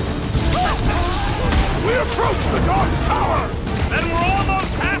 We approach the dog's tower! And we're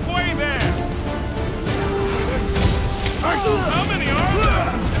almost halfway there. How many are there?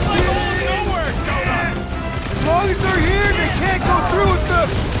 It's like old Knowhere showed up. As long as they're here, they can't go through with the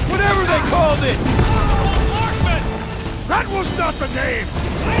whatever they called it! Markman! That was not the name!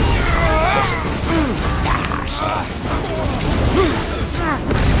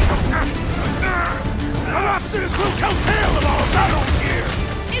 Perhaps this will tell tale of our battles here!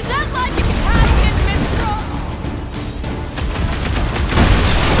 Is that like a Italian minstrel?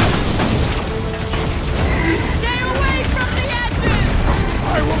 Stay away from the edges!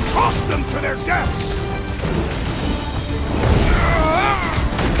 I will toss them to their deaths!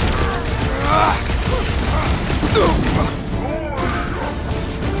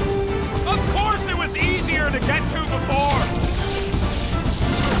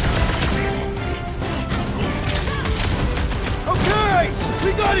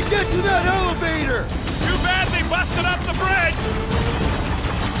 to that elevator! Too bad they busted up the bridge!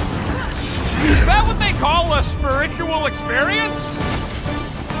 Is that what they call a spiritual experience?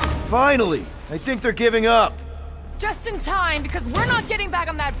 Finally! I think they're giving up. Just in time, because we're not getting back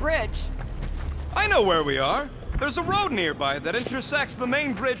on that bridge. I know where we are. There's a road nearby that intersects the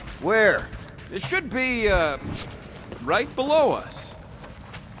main bridge. Where? It should be, right below us.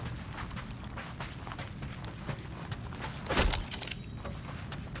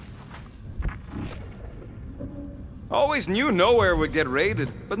 Always knew Knowhere would get raided,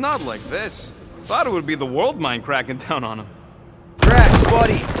 but not like this. Thought it would be the world mine cracking down on him. Drax,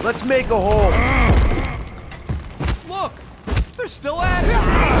 buddy, let's make a hole. Look, they're still at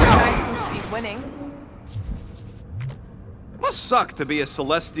it. She's winning. Must suck to be a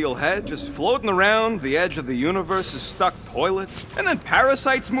celestial head, just floating around the edge of the universe's stuck toilet. And then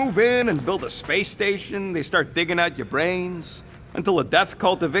parasites move in and build a space station. They start digging out your brains until a death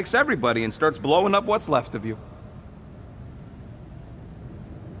cult evicts everybody and starts blowing up what's left of you.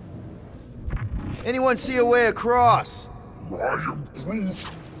 Anyone see a way across? I am Groot.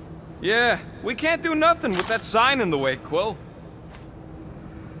 Yeah, we can't do nothing with that sign in the way, Quill.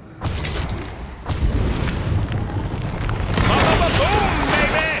 Boom,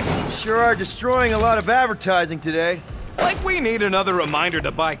 baby! You sure are destroying a lot of advertising today. Like we need another reminder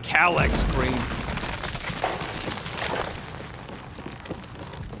to buy Calex cream.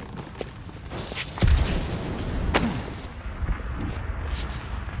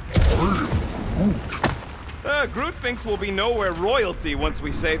 Groot thinks we'll be Knowhere royalty once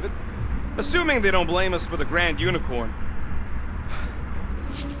we save it. Assuming they don't blame us for the Grand Unicorn.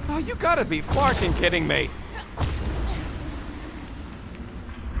 Oh, you gotta be flarking kidding me.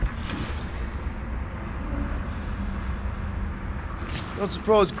 Don't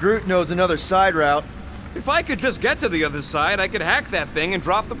suppose Groot knows another side route. If I could just get to the other side, I could hack that thing and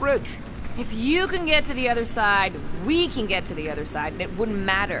drop the bridge. If you can get to the other side, we can get to the other side, and it wouldn't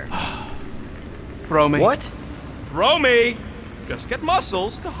matter. Throw me. What? Throw me! Just get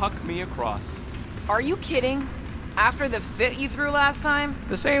muscles to huck me across. Are you kidding? After the fit you threw last time?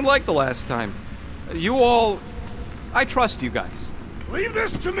 This ain't like the last time. You all... I trust you guys. Leave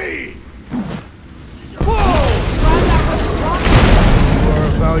this to me! Whoa! You are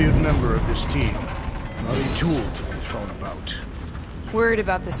a valued member of this team, not a tool to be thrown about. Worried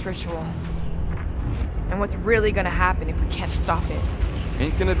about this ritual. And what's really gonna happen if we can't stop it.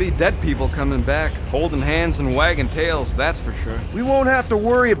 Ain't gonna be dead people coming back, holding hands and wagging tails, that's for sure. We won't have to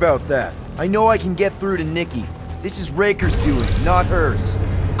worry about that. I know I can get through to Nikki. This is Raker's doing, not hers.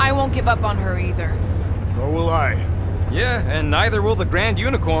 I won't give up on her either. Nor will I. Yeah, and neither will the Grand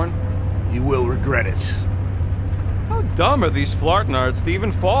Unicorn. You will regret it. How dumb are these flartnards to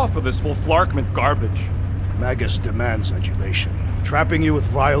even fall for this full flarkment garbage? Magus demands adulation, trapping you with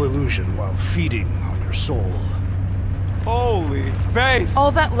vile illusion while feeding on your soul. Holy faith!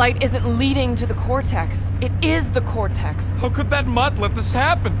 All that light isn't leading to the Cortex. It is the Cortex. How could that mutt let this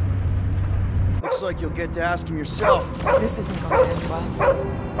happen? Looks like you'll get to ask him yourself. This isn't going to end well.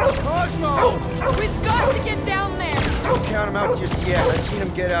 Cosmo! We've got to get down there! Don't count him out just yet. I've seen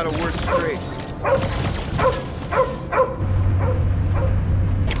him get out of worse scrapes.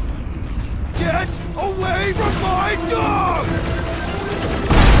 Get away from my dog!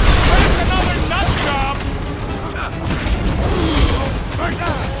 That's another nut job!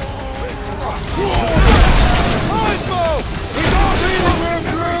 Cosmo! He's all beating him!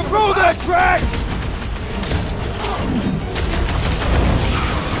 Throw that Drax!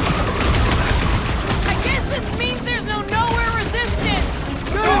 I guess this means there's no Knowhere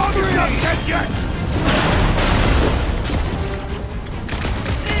resistance! Dog is not dead yet!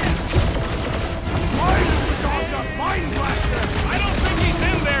 Why is the dog not mind blaster? I don't think he's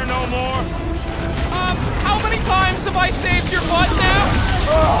in there no more. How many times have I saved your butt now?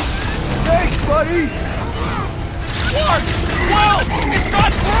 Oh, thanks, buddy! Clark! Well, it's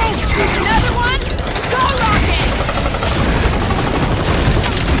got through! Another one? Go rocket!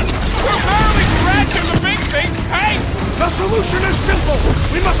 We're barely scratching the big thing! Hey! The solution is simple!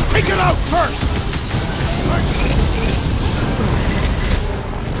 We must take it out first!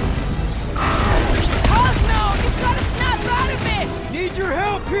 Cosmo, you've got to snap out of it! Need your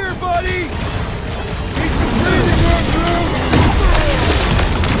help here, buddy! Need some breathing room, Drew!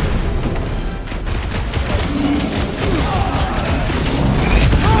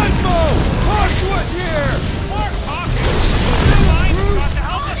 Cosmo! Talk to us here! More talking! The line's got to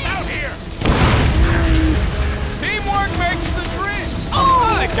help us out here! Teamwork makes the dream!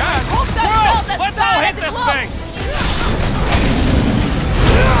 Oh, my gosh! hope that Well, felt as let's bad all as hit it this looked. thing!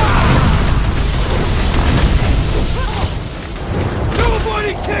 Kill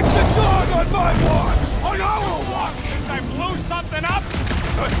Nobody kicks a dog on my watch! On our watch! Since I blew something up?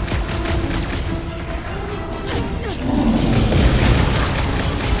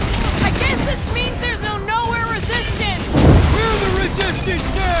 I guess this means there's no Knowhere resistance! We're the resistance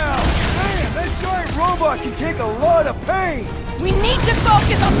now! Man, that giant robot can take a lot of pain! We need to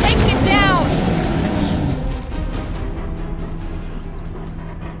focus on taking it down!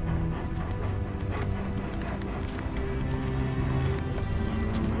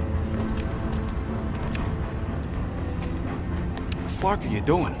 What the fuck are you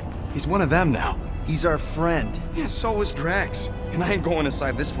doing? He's one of them now. He's our friend. Yeah, so is Drax. And I ain't going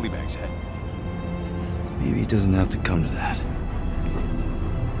inside this fleabag's head. Maybe it doesn't have to come to that.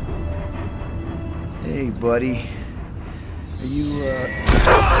 Hey, buddy. Are you,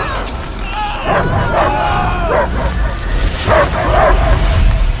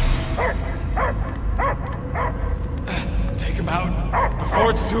 Take him out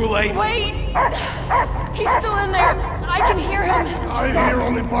before it's too late. Wait! He's still in there. I can hear him. I hear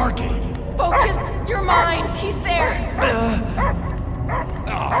only barking. Focus your mind. He's there.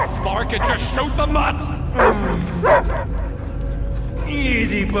 Oh, Flark, it just shoot the nuts!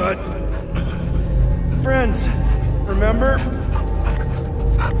 Easy, bud. Friends, remember?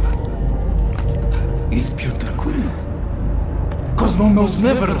 Is Peter Quill? Cosmo knows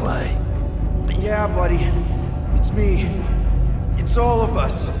never lie. Yeah, buddy. It's me. It's all of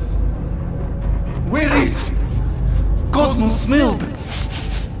us. Where is Cosmo smelled?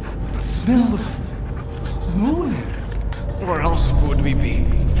 Smell of nowhere. Where else would we be,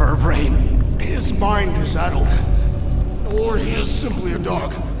 Furbrain? His mind is addled. Or he is simply a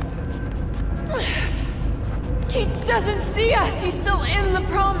dog. He doesn't see us. He's still in the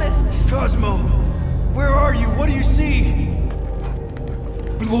promise. Cosmo, where are you? What do you see?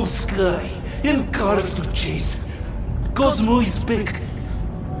 Blue sky and cars to chase. Cosmo is back.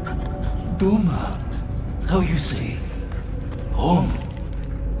 Doma, how you say? Home.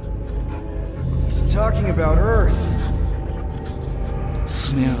 He's talking about Earth.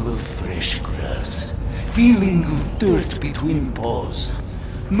 Smell of fresh grass. Feeling of dirt between paws.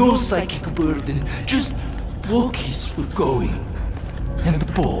 No psychic burden, just walkies for going. And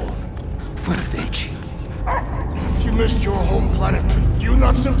the ball for fetching. If you missed your home planet, could you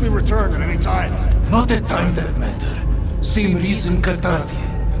not simply return at any time? Not at time that matter. Same reason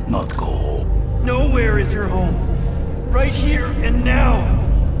Carthardian, not go home. Nowhere is your home. Right here and now.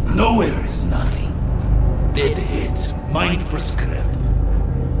 Nowhere is nothing. Dead heads, mind for scrap.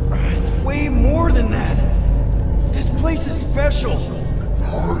 It's way more than that. This place is special.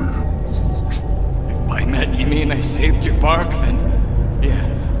 If by met you mean I saved your bark, then yeah,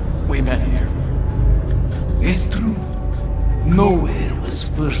 we met here. It's true. Nowhere was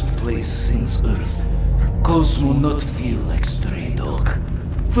first place since Earth. Cosmo not feel like stray dog.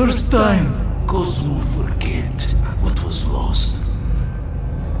 First time, Cosmo forget what was lost.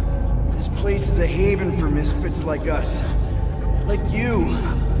 This place is a haven for misfits like us. Like you.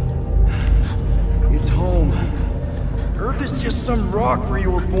 It's home. Earth is just some rock where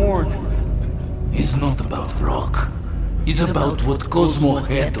you were born. It's not about rock. It's about what Cosmo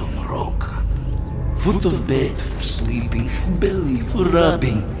had on rock. Foot of bed for sleeping, belly for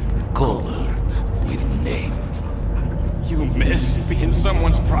rubbing, color with name. You miss being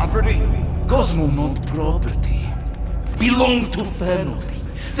someone's property? Cosmo not property. Belong to family.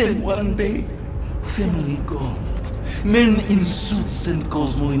 Then one day, family gone. Men in suits send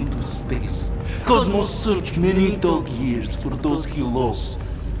Cosmo into space. Cosmo searched many dog years for those he lost,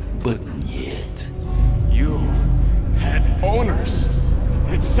 but yet. You had owners.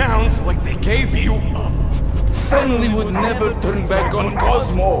 It sounds like they gave you up. Family would never turn back on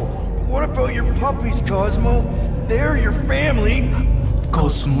Cosmo. But what about your puppies, Cosmo? They're your family.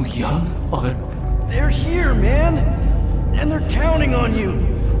 Cosmo young or? They're here, man. And they're counting on you.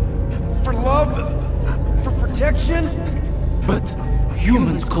 For love, for protection. But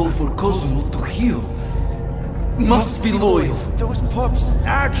humans call for Cosmo to heal. Must be loyal. Those pups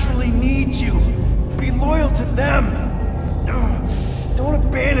actually need you. Be loyal to them. Don't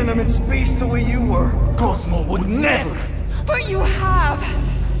abandon them in space the way you were. Cosmo would never. But you have.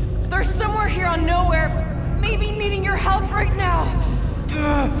 They're somewhere here on Knowhere, maybe needing your help right now.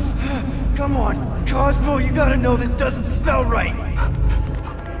 Come on, Cosmo, you gotta know this doesn't smell right.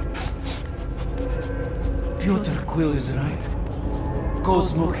 Peter Quill is right.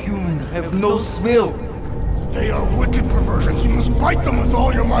 Cosmo human have no smell. They are wicked perversions. You must bite them with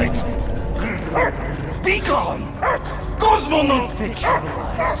all your might. Be gone! Cosmo not fetch your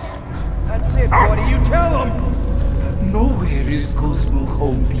lies. That's it, buddy. You tell him. Nowhere is Cosmo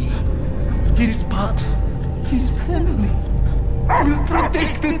home be. His pups, his family. I will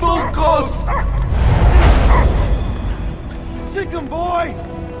protect at all costs! Sick 'em, boy!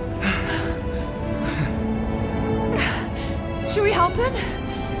 Should we help him?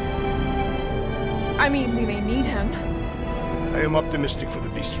 I mean, we may need him. I am optimistic for the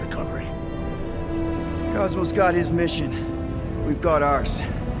beast's recovery. Cosmo's got his mission. We've got ours.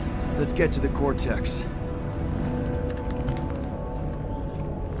 Let's get to the Cortex.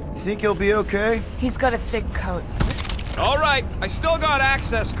 You think he'll be okay? He's got a thick coat. All right, I still got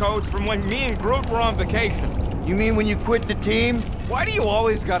access codes from when me and Groot were on vacation. You mean when you quit the team? Why do you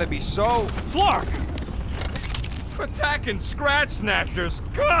always gotta be so... Flark! Attacking Scratch Snatchers!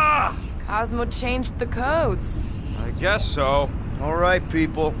 Gah! Cosmo changed the codes. I guess so. All right,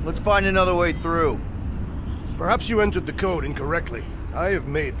 people. Let's find another way through. Perhaps you entered the code incorrectly. I have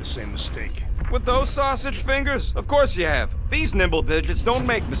made the same mistake. With those sausage fingers? Of course you have. These nimble digits don't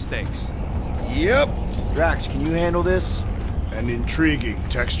make mistakes. Yep. Drax, can you handle this? An intriguing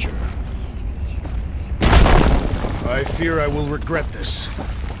texture. I fear I will regret this.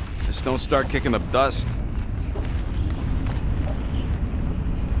 Just don't start kicking up dust.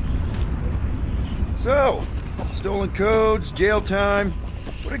 So, stolen codes, jail time.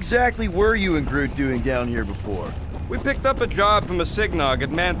 What exactly were you and Groot doing down here before? We picked up a job from a Signog at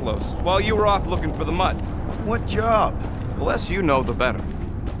Mantlos, while you were off looking for the mud. What job? The less you know, the better.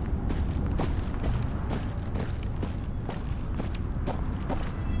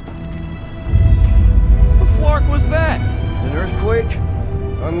 The flark was that? An earthquake?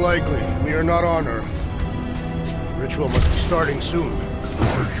 Unlikely. We are not on Earth. The ritual must be starting soon.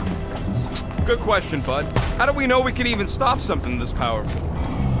 Good question, bud. How do we know we can even stop something this powerful?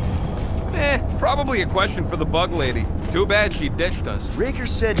 Probably a question for the bug lady. Too bad she ditched us. Raker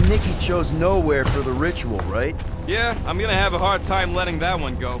said Nikki chose Knowhere for the ritual, right? Yeah, I'm gonna have a hard time letting that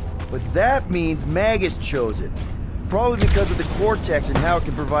one go. But that means Magus chose it. Probably because of the Cortex and how it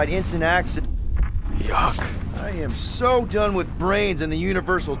can provide instant access. Yuck. I am so done with brains and the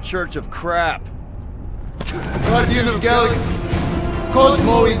Universal Church of Crap. Guardian of Galaxy,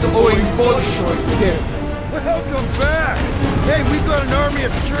 Cosmo is owing Bolshoi dead. Welcome back! Hey, we've got an army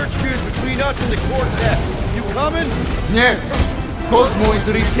of church dudes between us and the Cortex. You coming? Yeah. Cosmo is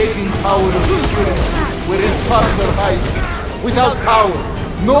retaking power of spirit, where his parts are hiding. Without power,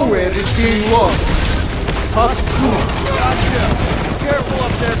 Knowhere is being lost. Parts too. Gotcha! Careful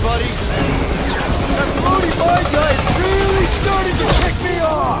up there, buddy. That floaty by guy is really starting to kick me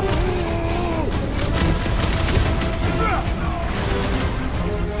off!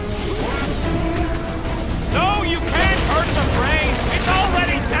 No, you can't hurt the brain! It's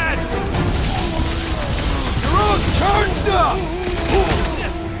already dead! You're all charged up!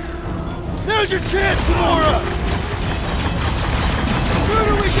 Now's your chance, Gamora! The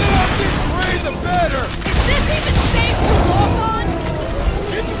sooner we get off this brain, the better! Is this even safe to walk on?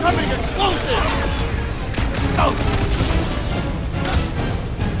 Incoming explosive! Come,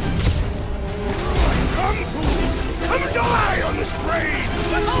 fools! Come die on this brain!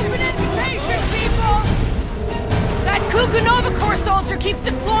 Open invitation, people! That Kukunova Corps soldier keeps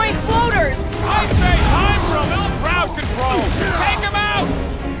deploying floaters! I say time for a little crowd control! Take him out!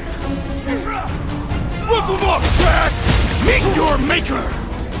 Rip them off, Drax! Meet your maker!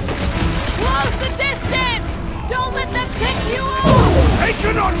 Close the distance! Don't let them pick you off! They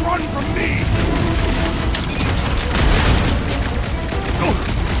cannot run from me!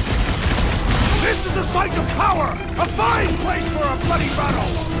 This is a site of power! A fine place for a bloody battle!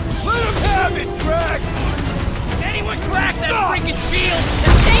 Let him have it, Drax! Anyone crack that freaking shield?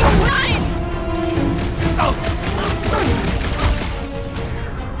 The same lines!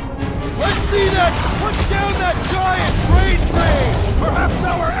 Let's see that! Punch down that giant brain train! Perhaps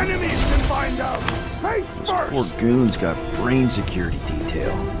our enemies can find out! Face first! Poor goon's got brain security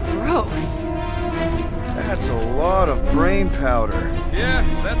detail. Gross. That's a lot of brain powder. Yeah,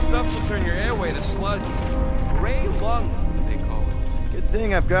 that stuff will turn your airway to sludge. Gray lung, they call it. Good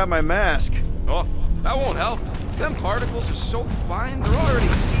thing I've got my mask. Oh, that won't help. Them particles are so fine, they're already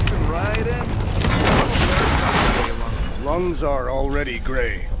seeping right in. Lungs are already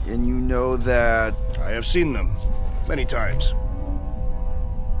gray. And you know that... I have seen them. Many times.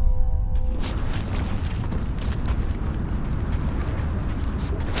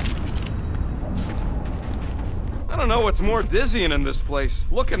 I don't know what's more dizzying in this place.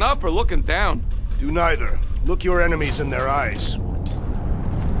 Looking up or looking down. Do neither. Look your enemies in their eyes.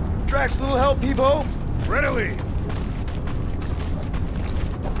 Drax, little help, Evo? Readily!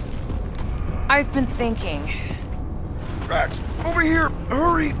 I've been thinking. Drax, over here!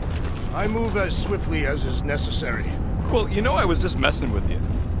 Hurry! I move as swiftly as is necessary. Cool, you know I was just messing with you.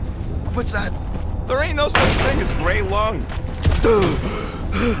 What's that? There ain't no such thing as gray lung.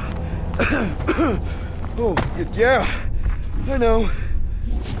 Oh, yeah. I know.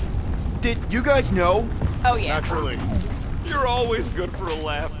 Did you guys know? Oh, yeah. Naturally. You're always good for a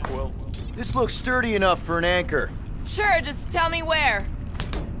laugh, Quill. This looks sturdy enough for an anchor. Sure, just tell me where.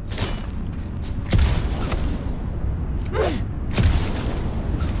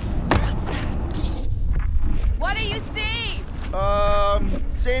 What do you see?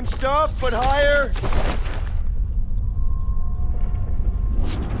 Same stuff, but higher.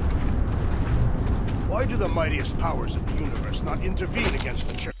 Why do the mightiest powers of the universe not intervene against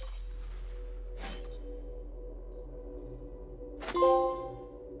the Church?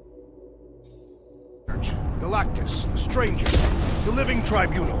 Galactus, the Stranger, the Living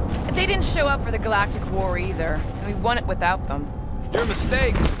Tribunal. They didn't show up for the Galactic War either, and we won it without them. Your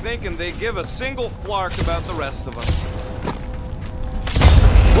mistake is thinking they give a single flark about the rest of us.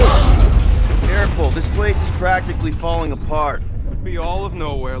 Careful, this place is practically falling apart. Be all of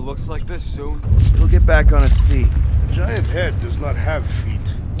Knowhere looks like this soon. It'll get back on its feet. The giant head does not have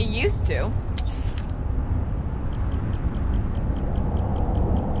feet. It used to.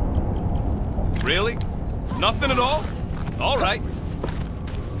 Really? Nothing at all? All right.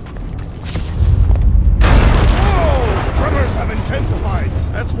 Oh! Tremors have intensified.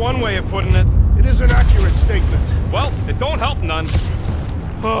 That's one way of putting it. It is an accurate statement. Well, it don't help none.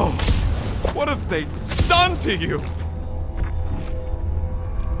 Oh, what have they done to you?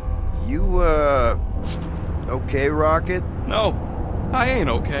 You, okay, Rocket? No, I ain't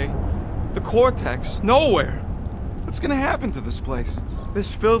okay. The Cortex, Knowhere. What's gonna happen to this place?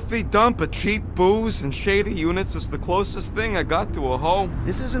 This filthy dump of cheap booze and shady units is the closest thing I got to a home.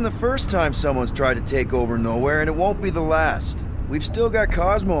 This isn't the first time someone's tried to take over Knowhere, and it won't be the last. We've still got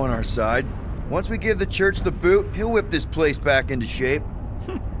Cosmo on our side. Once we give the church the boot, he'll whip this place back into shape.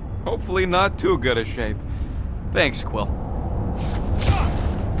 Hopefully not too good a shape. Thanks, Quill.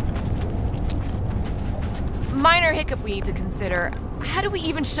 Minor hiccup we need to consider. How do we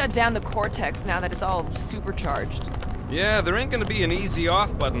even shut down the Cortex now that it's all supercharged? Yeah, there ain't gonna be an easy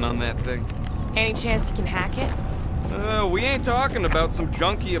off button on that thing. Any chance you can hack it? We ain't talking about some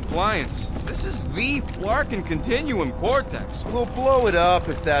junky appliance. This is the Flarkin Continuum Cortex. We'll blow it up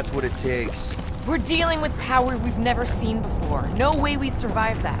if that's what it takes. We're dealing with power we've never seen before. No way we'd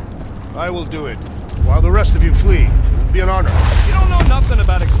survive that. I will do it. While the rest of you flee, it will be an honor. You don't know nothing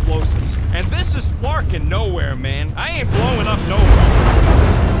about explosives. And this is Flarkin Knowhere, man. I ain't blowing up Knowhere.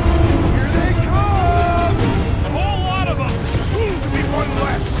 Here they come! A whole lot of them! Soon to be one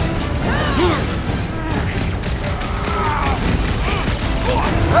less!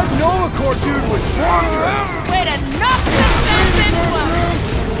 That Nova Corps dude was bonkers! Way to knock some sense into him!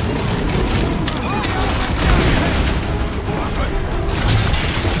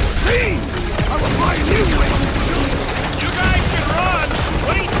 Fiends! I will find you ways! You guys can run!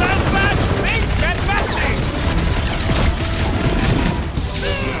 When he says that, things get messy!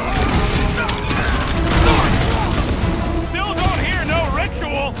 Still don't hear no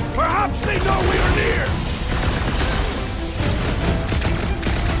ritual! Perhaps they know we are near!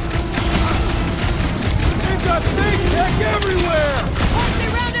 They've got snake tech everywhere! Once they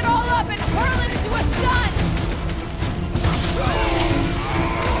round it all up and hurl it into a sun!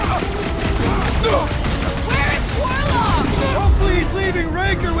 Where is Warlock? Hopefully he's leaving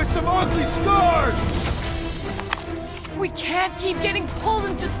Raker with some ugly scars! We can't keep getting pulled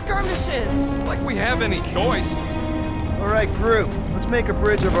into skirmishes. Like we have any choice. Alright, crew. Let's make a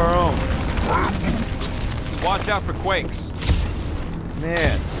bridge of our own. Just watch out for quakes.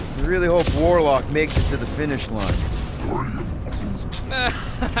 Man, we really hope Warlock makes it to the finish line.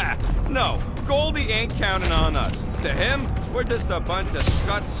 No, Goldie ain't counting on us. To him, we're just a bunch of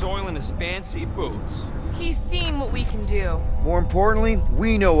scuts soiling his fancy boots. He's seen what we can do. More importantly,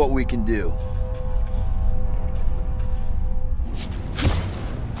 we know what we can do.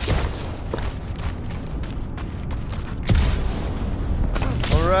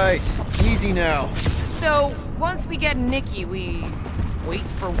 Alright, easy now. So, once we get Nikki, we wait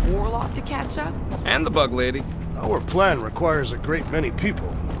for Warlock to catch up? And the bug lady. Our plan requires a great many people.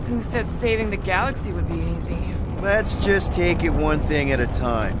 Who said saving the galaxy would be easy? Let's just take it one thing at a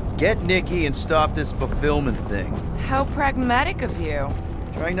time. Get Nikki and stop this fulfillment thing. How pragmatic of you.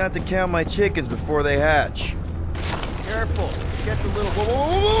 Trying not to count my chickens before they hatch. Careful, it gets a little...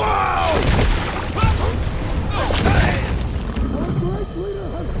 Whoa!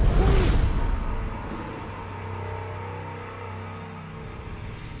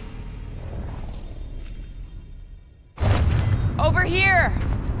 Over here!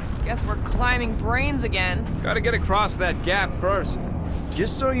 Guess we're climbing brains again. Gotta get across that gap first.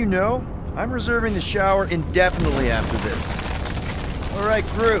 Just so you know, I'm reserving the shower indefinitely after this. Alright,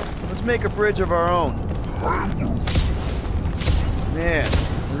 Groot. Let's make a bridge of our own. Man,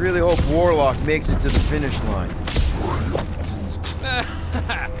 I really hope Warlock makes it to the finish line.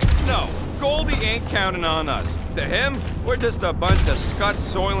 No, Goldie ain't counting on us. To him, we're just a bunch of scuts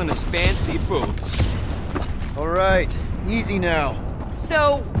soiling his fancy boots. Alright, easy now.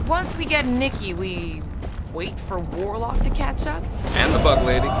 So, once we get Nikki, we wait for Warlock to catch up? And the bug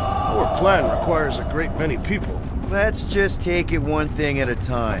lady. Our plan requires a great many people. Let's just take it one thing at a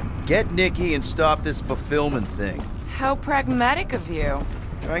time. Get Nikki and stop this fulfillment thing. How pragmatic of you.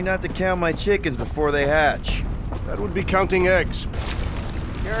 Try not to count my chickens before they hatch. That would be counting eggs.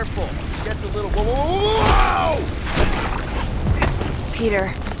 Careful. It gets a little... Whoa!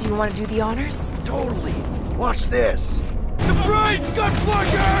 Peter, do you want to do the honors? Totally. Watch this. Surprise, Scud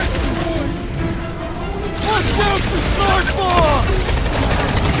Fluggers! Bust out the smart bomb!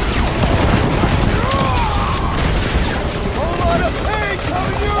 Whole lot of pain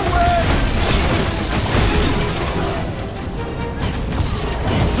coming your way!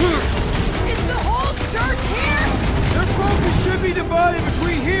 Is the whole church here? Their focus should be divided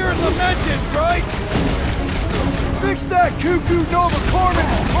between here and Lamentis, right? Fix that cuckoo Nova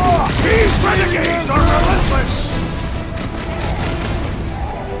Corman's paw! These renegades are relentless!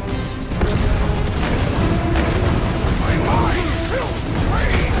 My mind fills with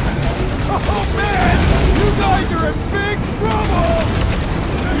pain! Oh man! You guys are in big trouble!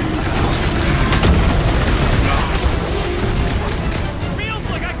 Feels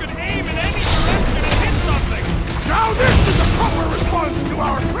like I could aim in any direction and hit something! Now this is a proper response to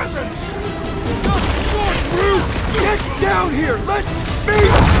our presence! Stop short, Groot! Get down here! Let me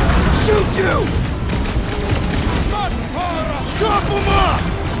shoot you! Chop him up!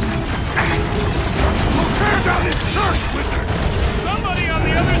 We'll tear down this church, wizard! Somebody on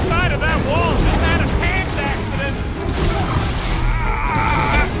the other side of that wall just had a pants accident!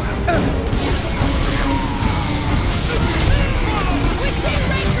 We see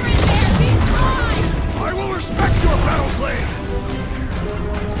Ranger in there! He's fine! I will respect your battle blade!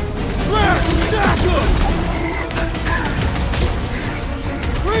 Drax, sack him!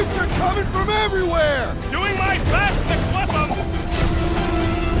 Creeps are coming from everywhere! Doing my best to clip him!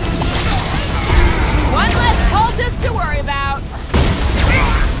 One less cultist to worry about.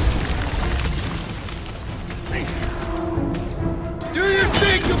 Do your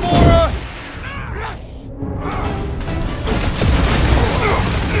thing, Gamora!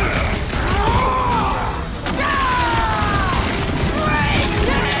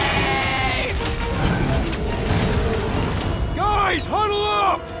 Guys, huddle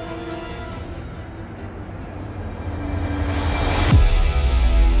up!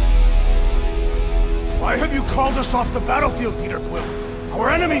 Why have you called us off the battlefield, Peter Quill? Our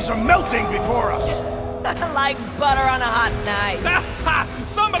enemies are melting before us! Like butter on a hot knife.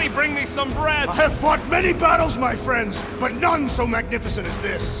 Somebody bring me some bread! I have fought many battles, my friends, but none so magnificent as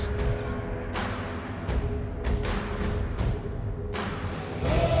this!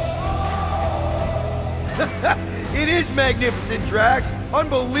 It is magnificent, Drax.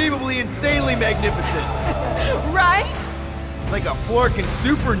 Unbelievably, insanely magnificent. Right? Like a flirking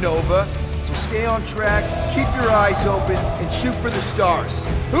supernova. So stay on track, keep your eyes open, and shoot for the stars.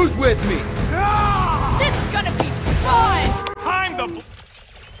 Who's with me? This is gonna be fun! Time the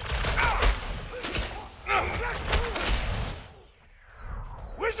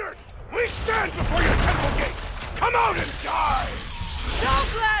Wizard, we stand before your temple gates! Come out and die! So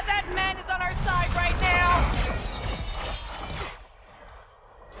glad that man is on our side right now!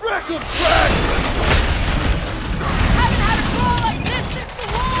 Wreck 'em, Drax! Haven't had a brawl like this since the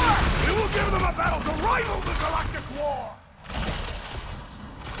war! We will give them a battle to rival the Galactic War!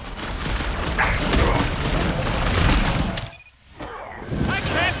 I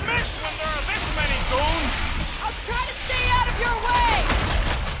can't miss when there are this many goons! I'll try to stay out of your way!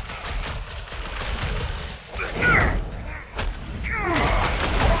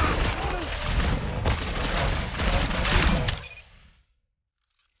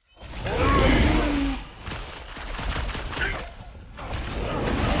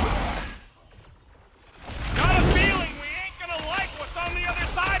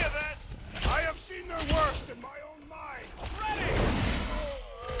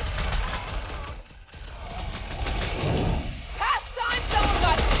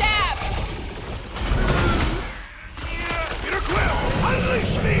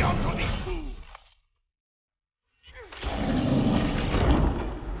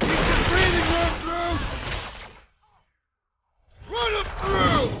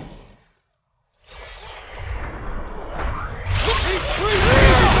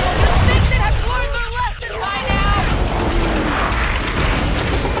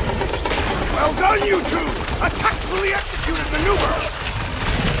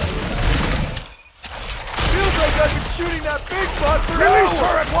 Big Bud for Release now!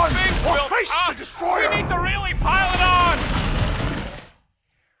 her at once! Big Or Will, face the destroyer! We need to really pile it on!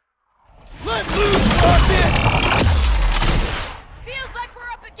 Let loose, Rocket! Feels like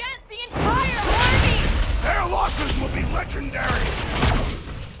we're up against the entire army! Their losses will be legendary!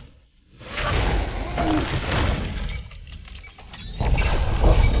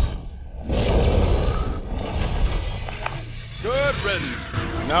 Good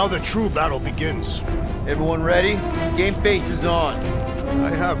riddance. Now the true battle begins. Everyone ready? Game face is on. I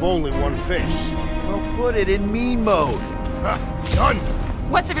have only one face. Well, put it in mean mode. Ha! Done!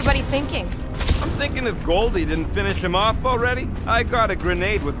 What's everybody thinking? I'm thinking if Goldie didn't finish him off already, I got a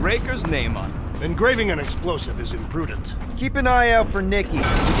grenade with Raker's name on it. Engraving an explosive is imprudent. Keep an eye out for Nikki. We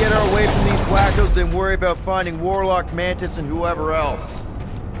get our way from these wackos, then worry about finding Warlock, Mantis, and whoever else.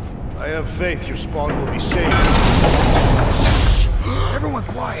 I have faith your spawn will be saved. Everyone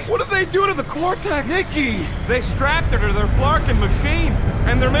quiet! What did they do to the Cortex? Nikki! They strapped her to their Flarkin machine,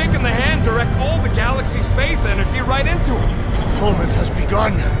 and they're making the hand direct all the galaxy's faith energy right into her. Fulfillment has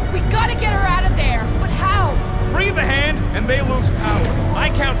begun. We gotta get her out of there, but how? Free the hand, and they lose power. I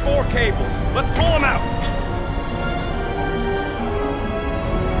count 4 cables. Let's pull them out.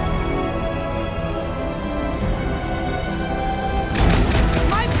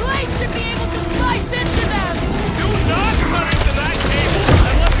 My blade should be able to slice into them! Do not cut into that cable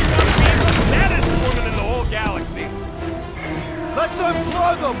unless you want to be the baddest woman in the whole galaxy. Let's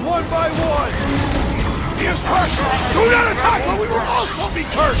unplug them one by one! He is cursed! Do not attack or we will also be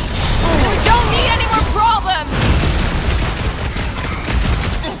cursed! We don't need any more problems!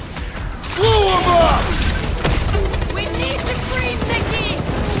 Blow them up! We need to free Nikki!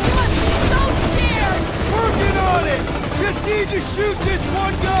 She must be so scared! Working on it! Just need to shoot this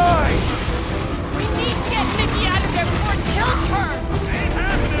one guy! We need to get Nikki out of there before it kills her! Ain't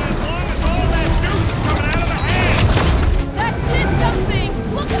happening as long as all that juice is coming out of the hand. That did something!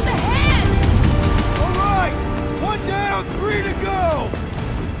 Look at the hands! All right! One down, 3 to go!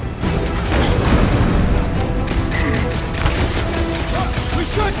 We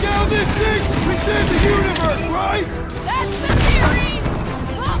shut down this thing! We save the universe, right? That's the theory!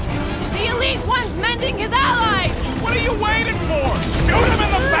 Look! The Elite One's mending his allies! What are you waiting for? Shoot him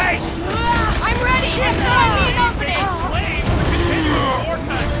in the face! I'm ready! That's what I need an opening! Slave to continue the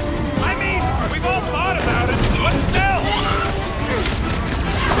vortex. I mean, we've all thought about it, but still.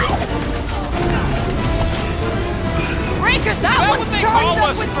 Breakers, that one's what they charged call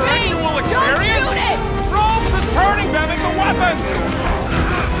up a with spiritual me! experience? Don't shoot it! Rhodes is turning them into weapons!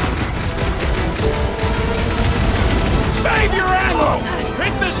 Save your ammo!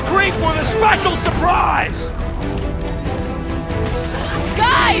 Hit this creep with a special surprise!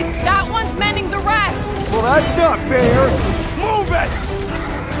 Guys! That one's mending the rest! Well, that's not fair! Move it!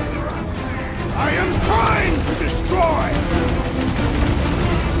 I am trying to destroy!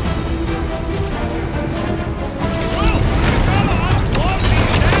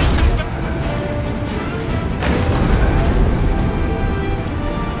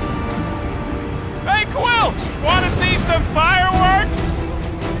 Hey, Quill! Want to see some fireworks?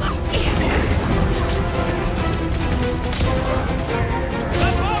 The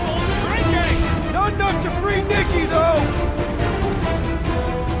bubble's drinking! Not enough to free Nikki, though!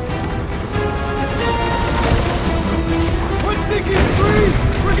 Once Nikki's free,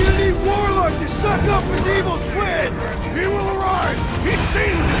 we're gonna need Warlock to suck up his evil twin! He will arrive! He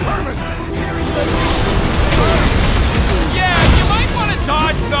seemed determined! Yeah, you might want to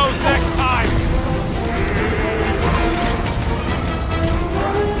dodge those next time!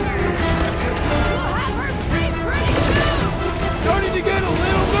 We'll have her free pretty soon! Starting to get a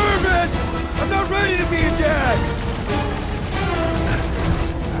little nervous! I'm not ready to be a dad!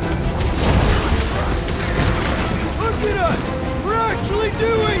 Look at us! We're actually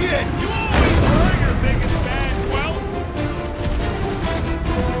doing it! You always were your biggest fan, Quill!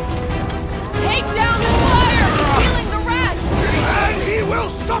 Take down the fire! He's healing the rest! And he will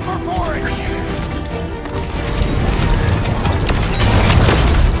suffer for it!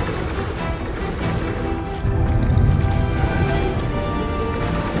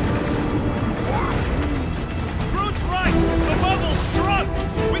 Groot's right! The bubble's shrunk!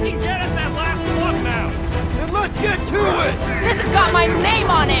 We can get at that last plug now! Then let's get to it! This has got my name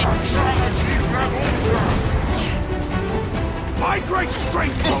on it! My great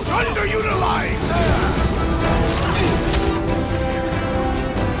strength goes underutilized!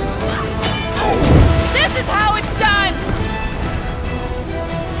 This is how it's done!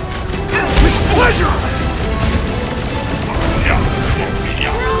 With pleasure!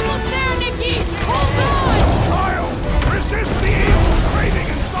 We're almost there, Nikki! Hold on! I'll resist the evil craving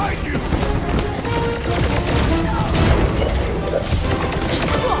inside you!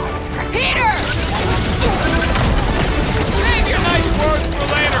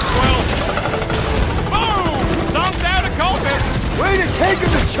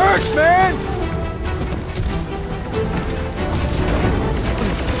 taking the church, man!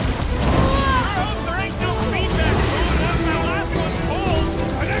 There ain't no feedback. That last one's cold.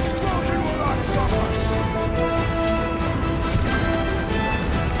 An explosion will not stop us!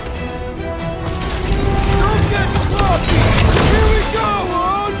 Don't get sloppy! Here we go!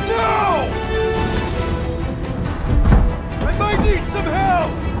 Oh no! I might need some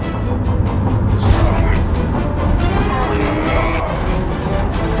help!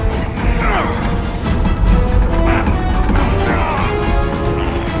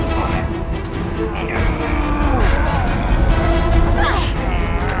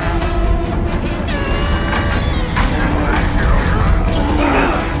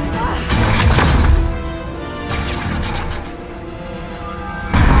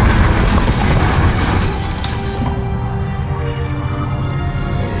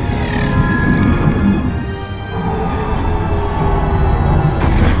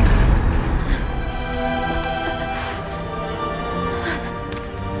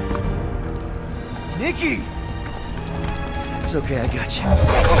 Nikki! It's okay, I got you.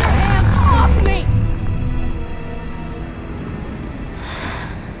 Hands off me!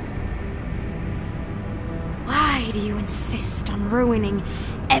 Why do you insist on ruining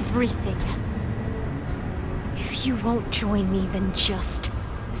everything? If you won't join me, then just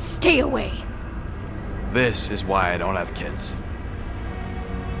stay away. This is why I don't have kids.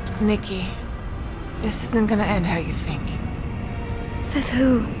 Nikki, this isn't gonna end how you think. Says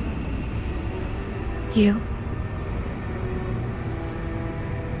who? You?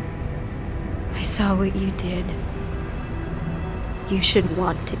 I saw what you did. You should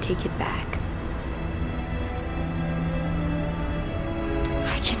want to take it back.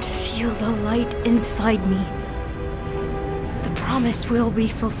 I can feel the light inside me. The promise will be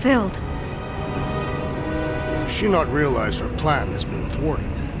fulfilled. Does she not realize her plan has been thwarted?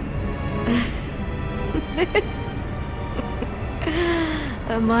 This...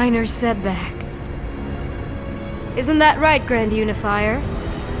 a minor setback. Isn't that right, Grand Unifier?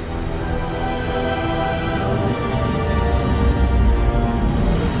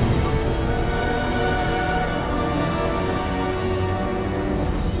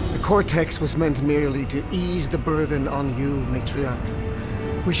 The Cortex was meant merely to ease the burden on you,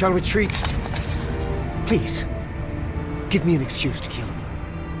 Matriarch. We shall retreat. Please, give me an excuse to kill him.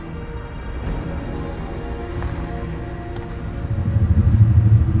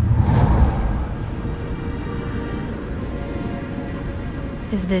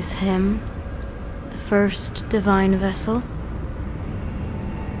 Is this him? The first divine vessel?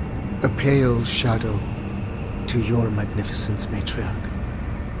 A pale shadow to your magnificence, Matriarch.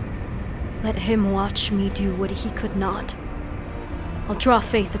 Let him watch me do what he could not. I'll draw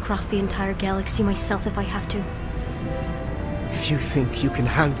faith across the entire galaxy myself if I have to. If you think you can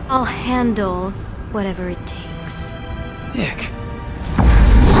handle... I'll handle whatever it takes. Nick.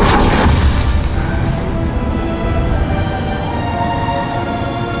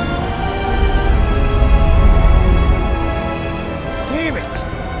 Damn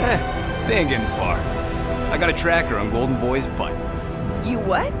it! They ain't getting far. I got a tracker on Golden Boy's butt. You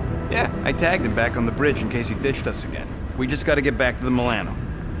what? Yeah, I tagged him back on the bridge in case he ditched us again. We just gotta get back to the Milano.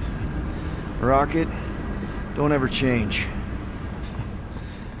 Rocket, don't ever change.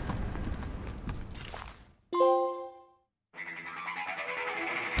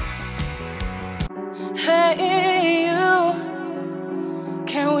 Hey, you.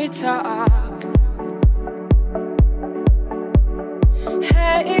 Can we talk?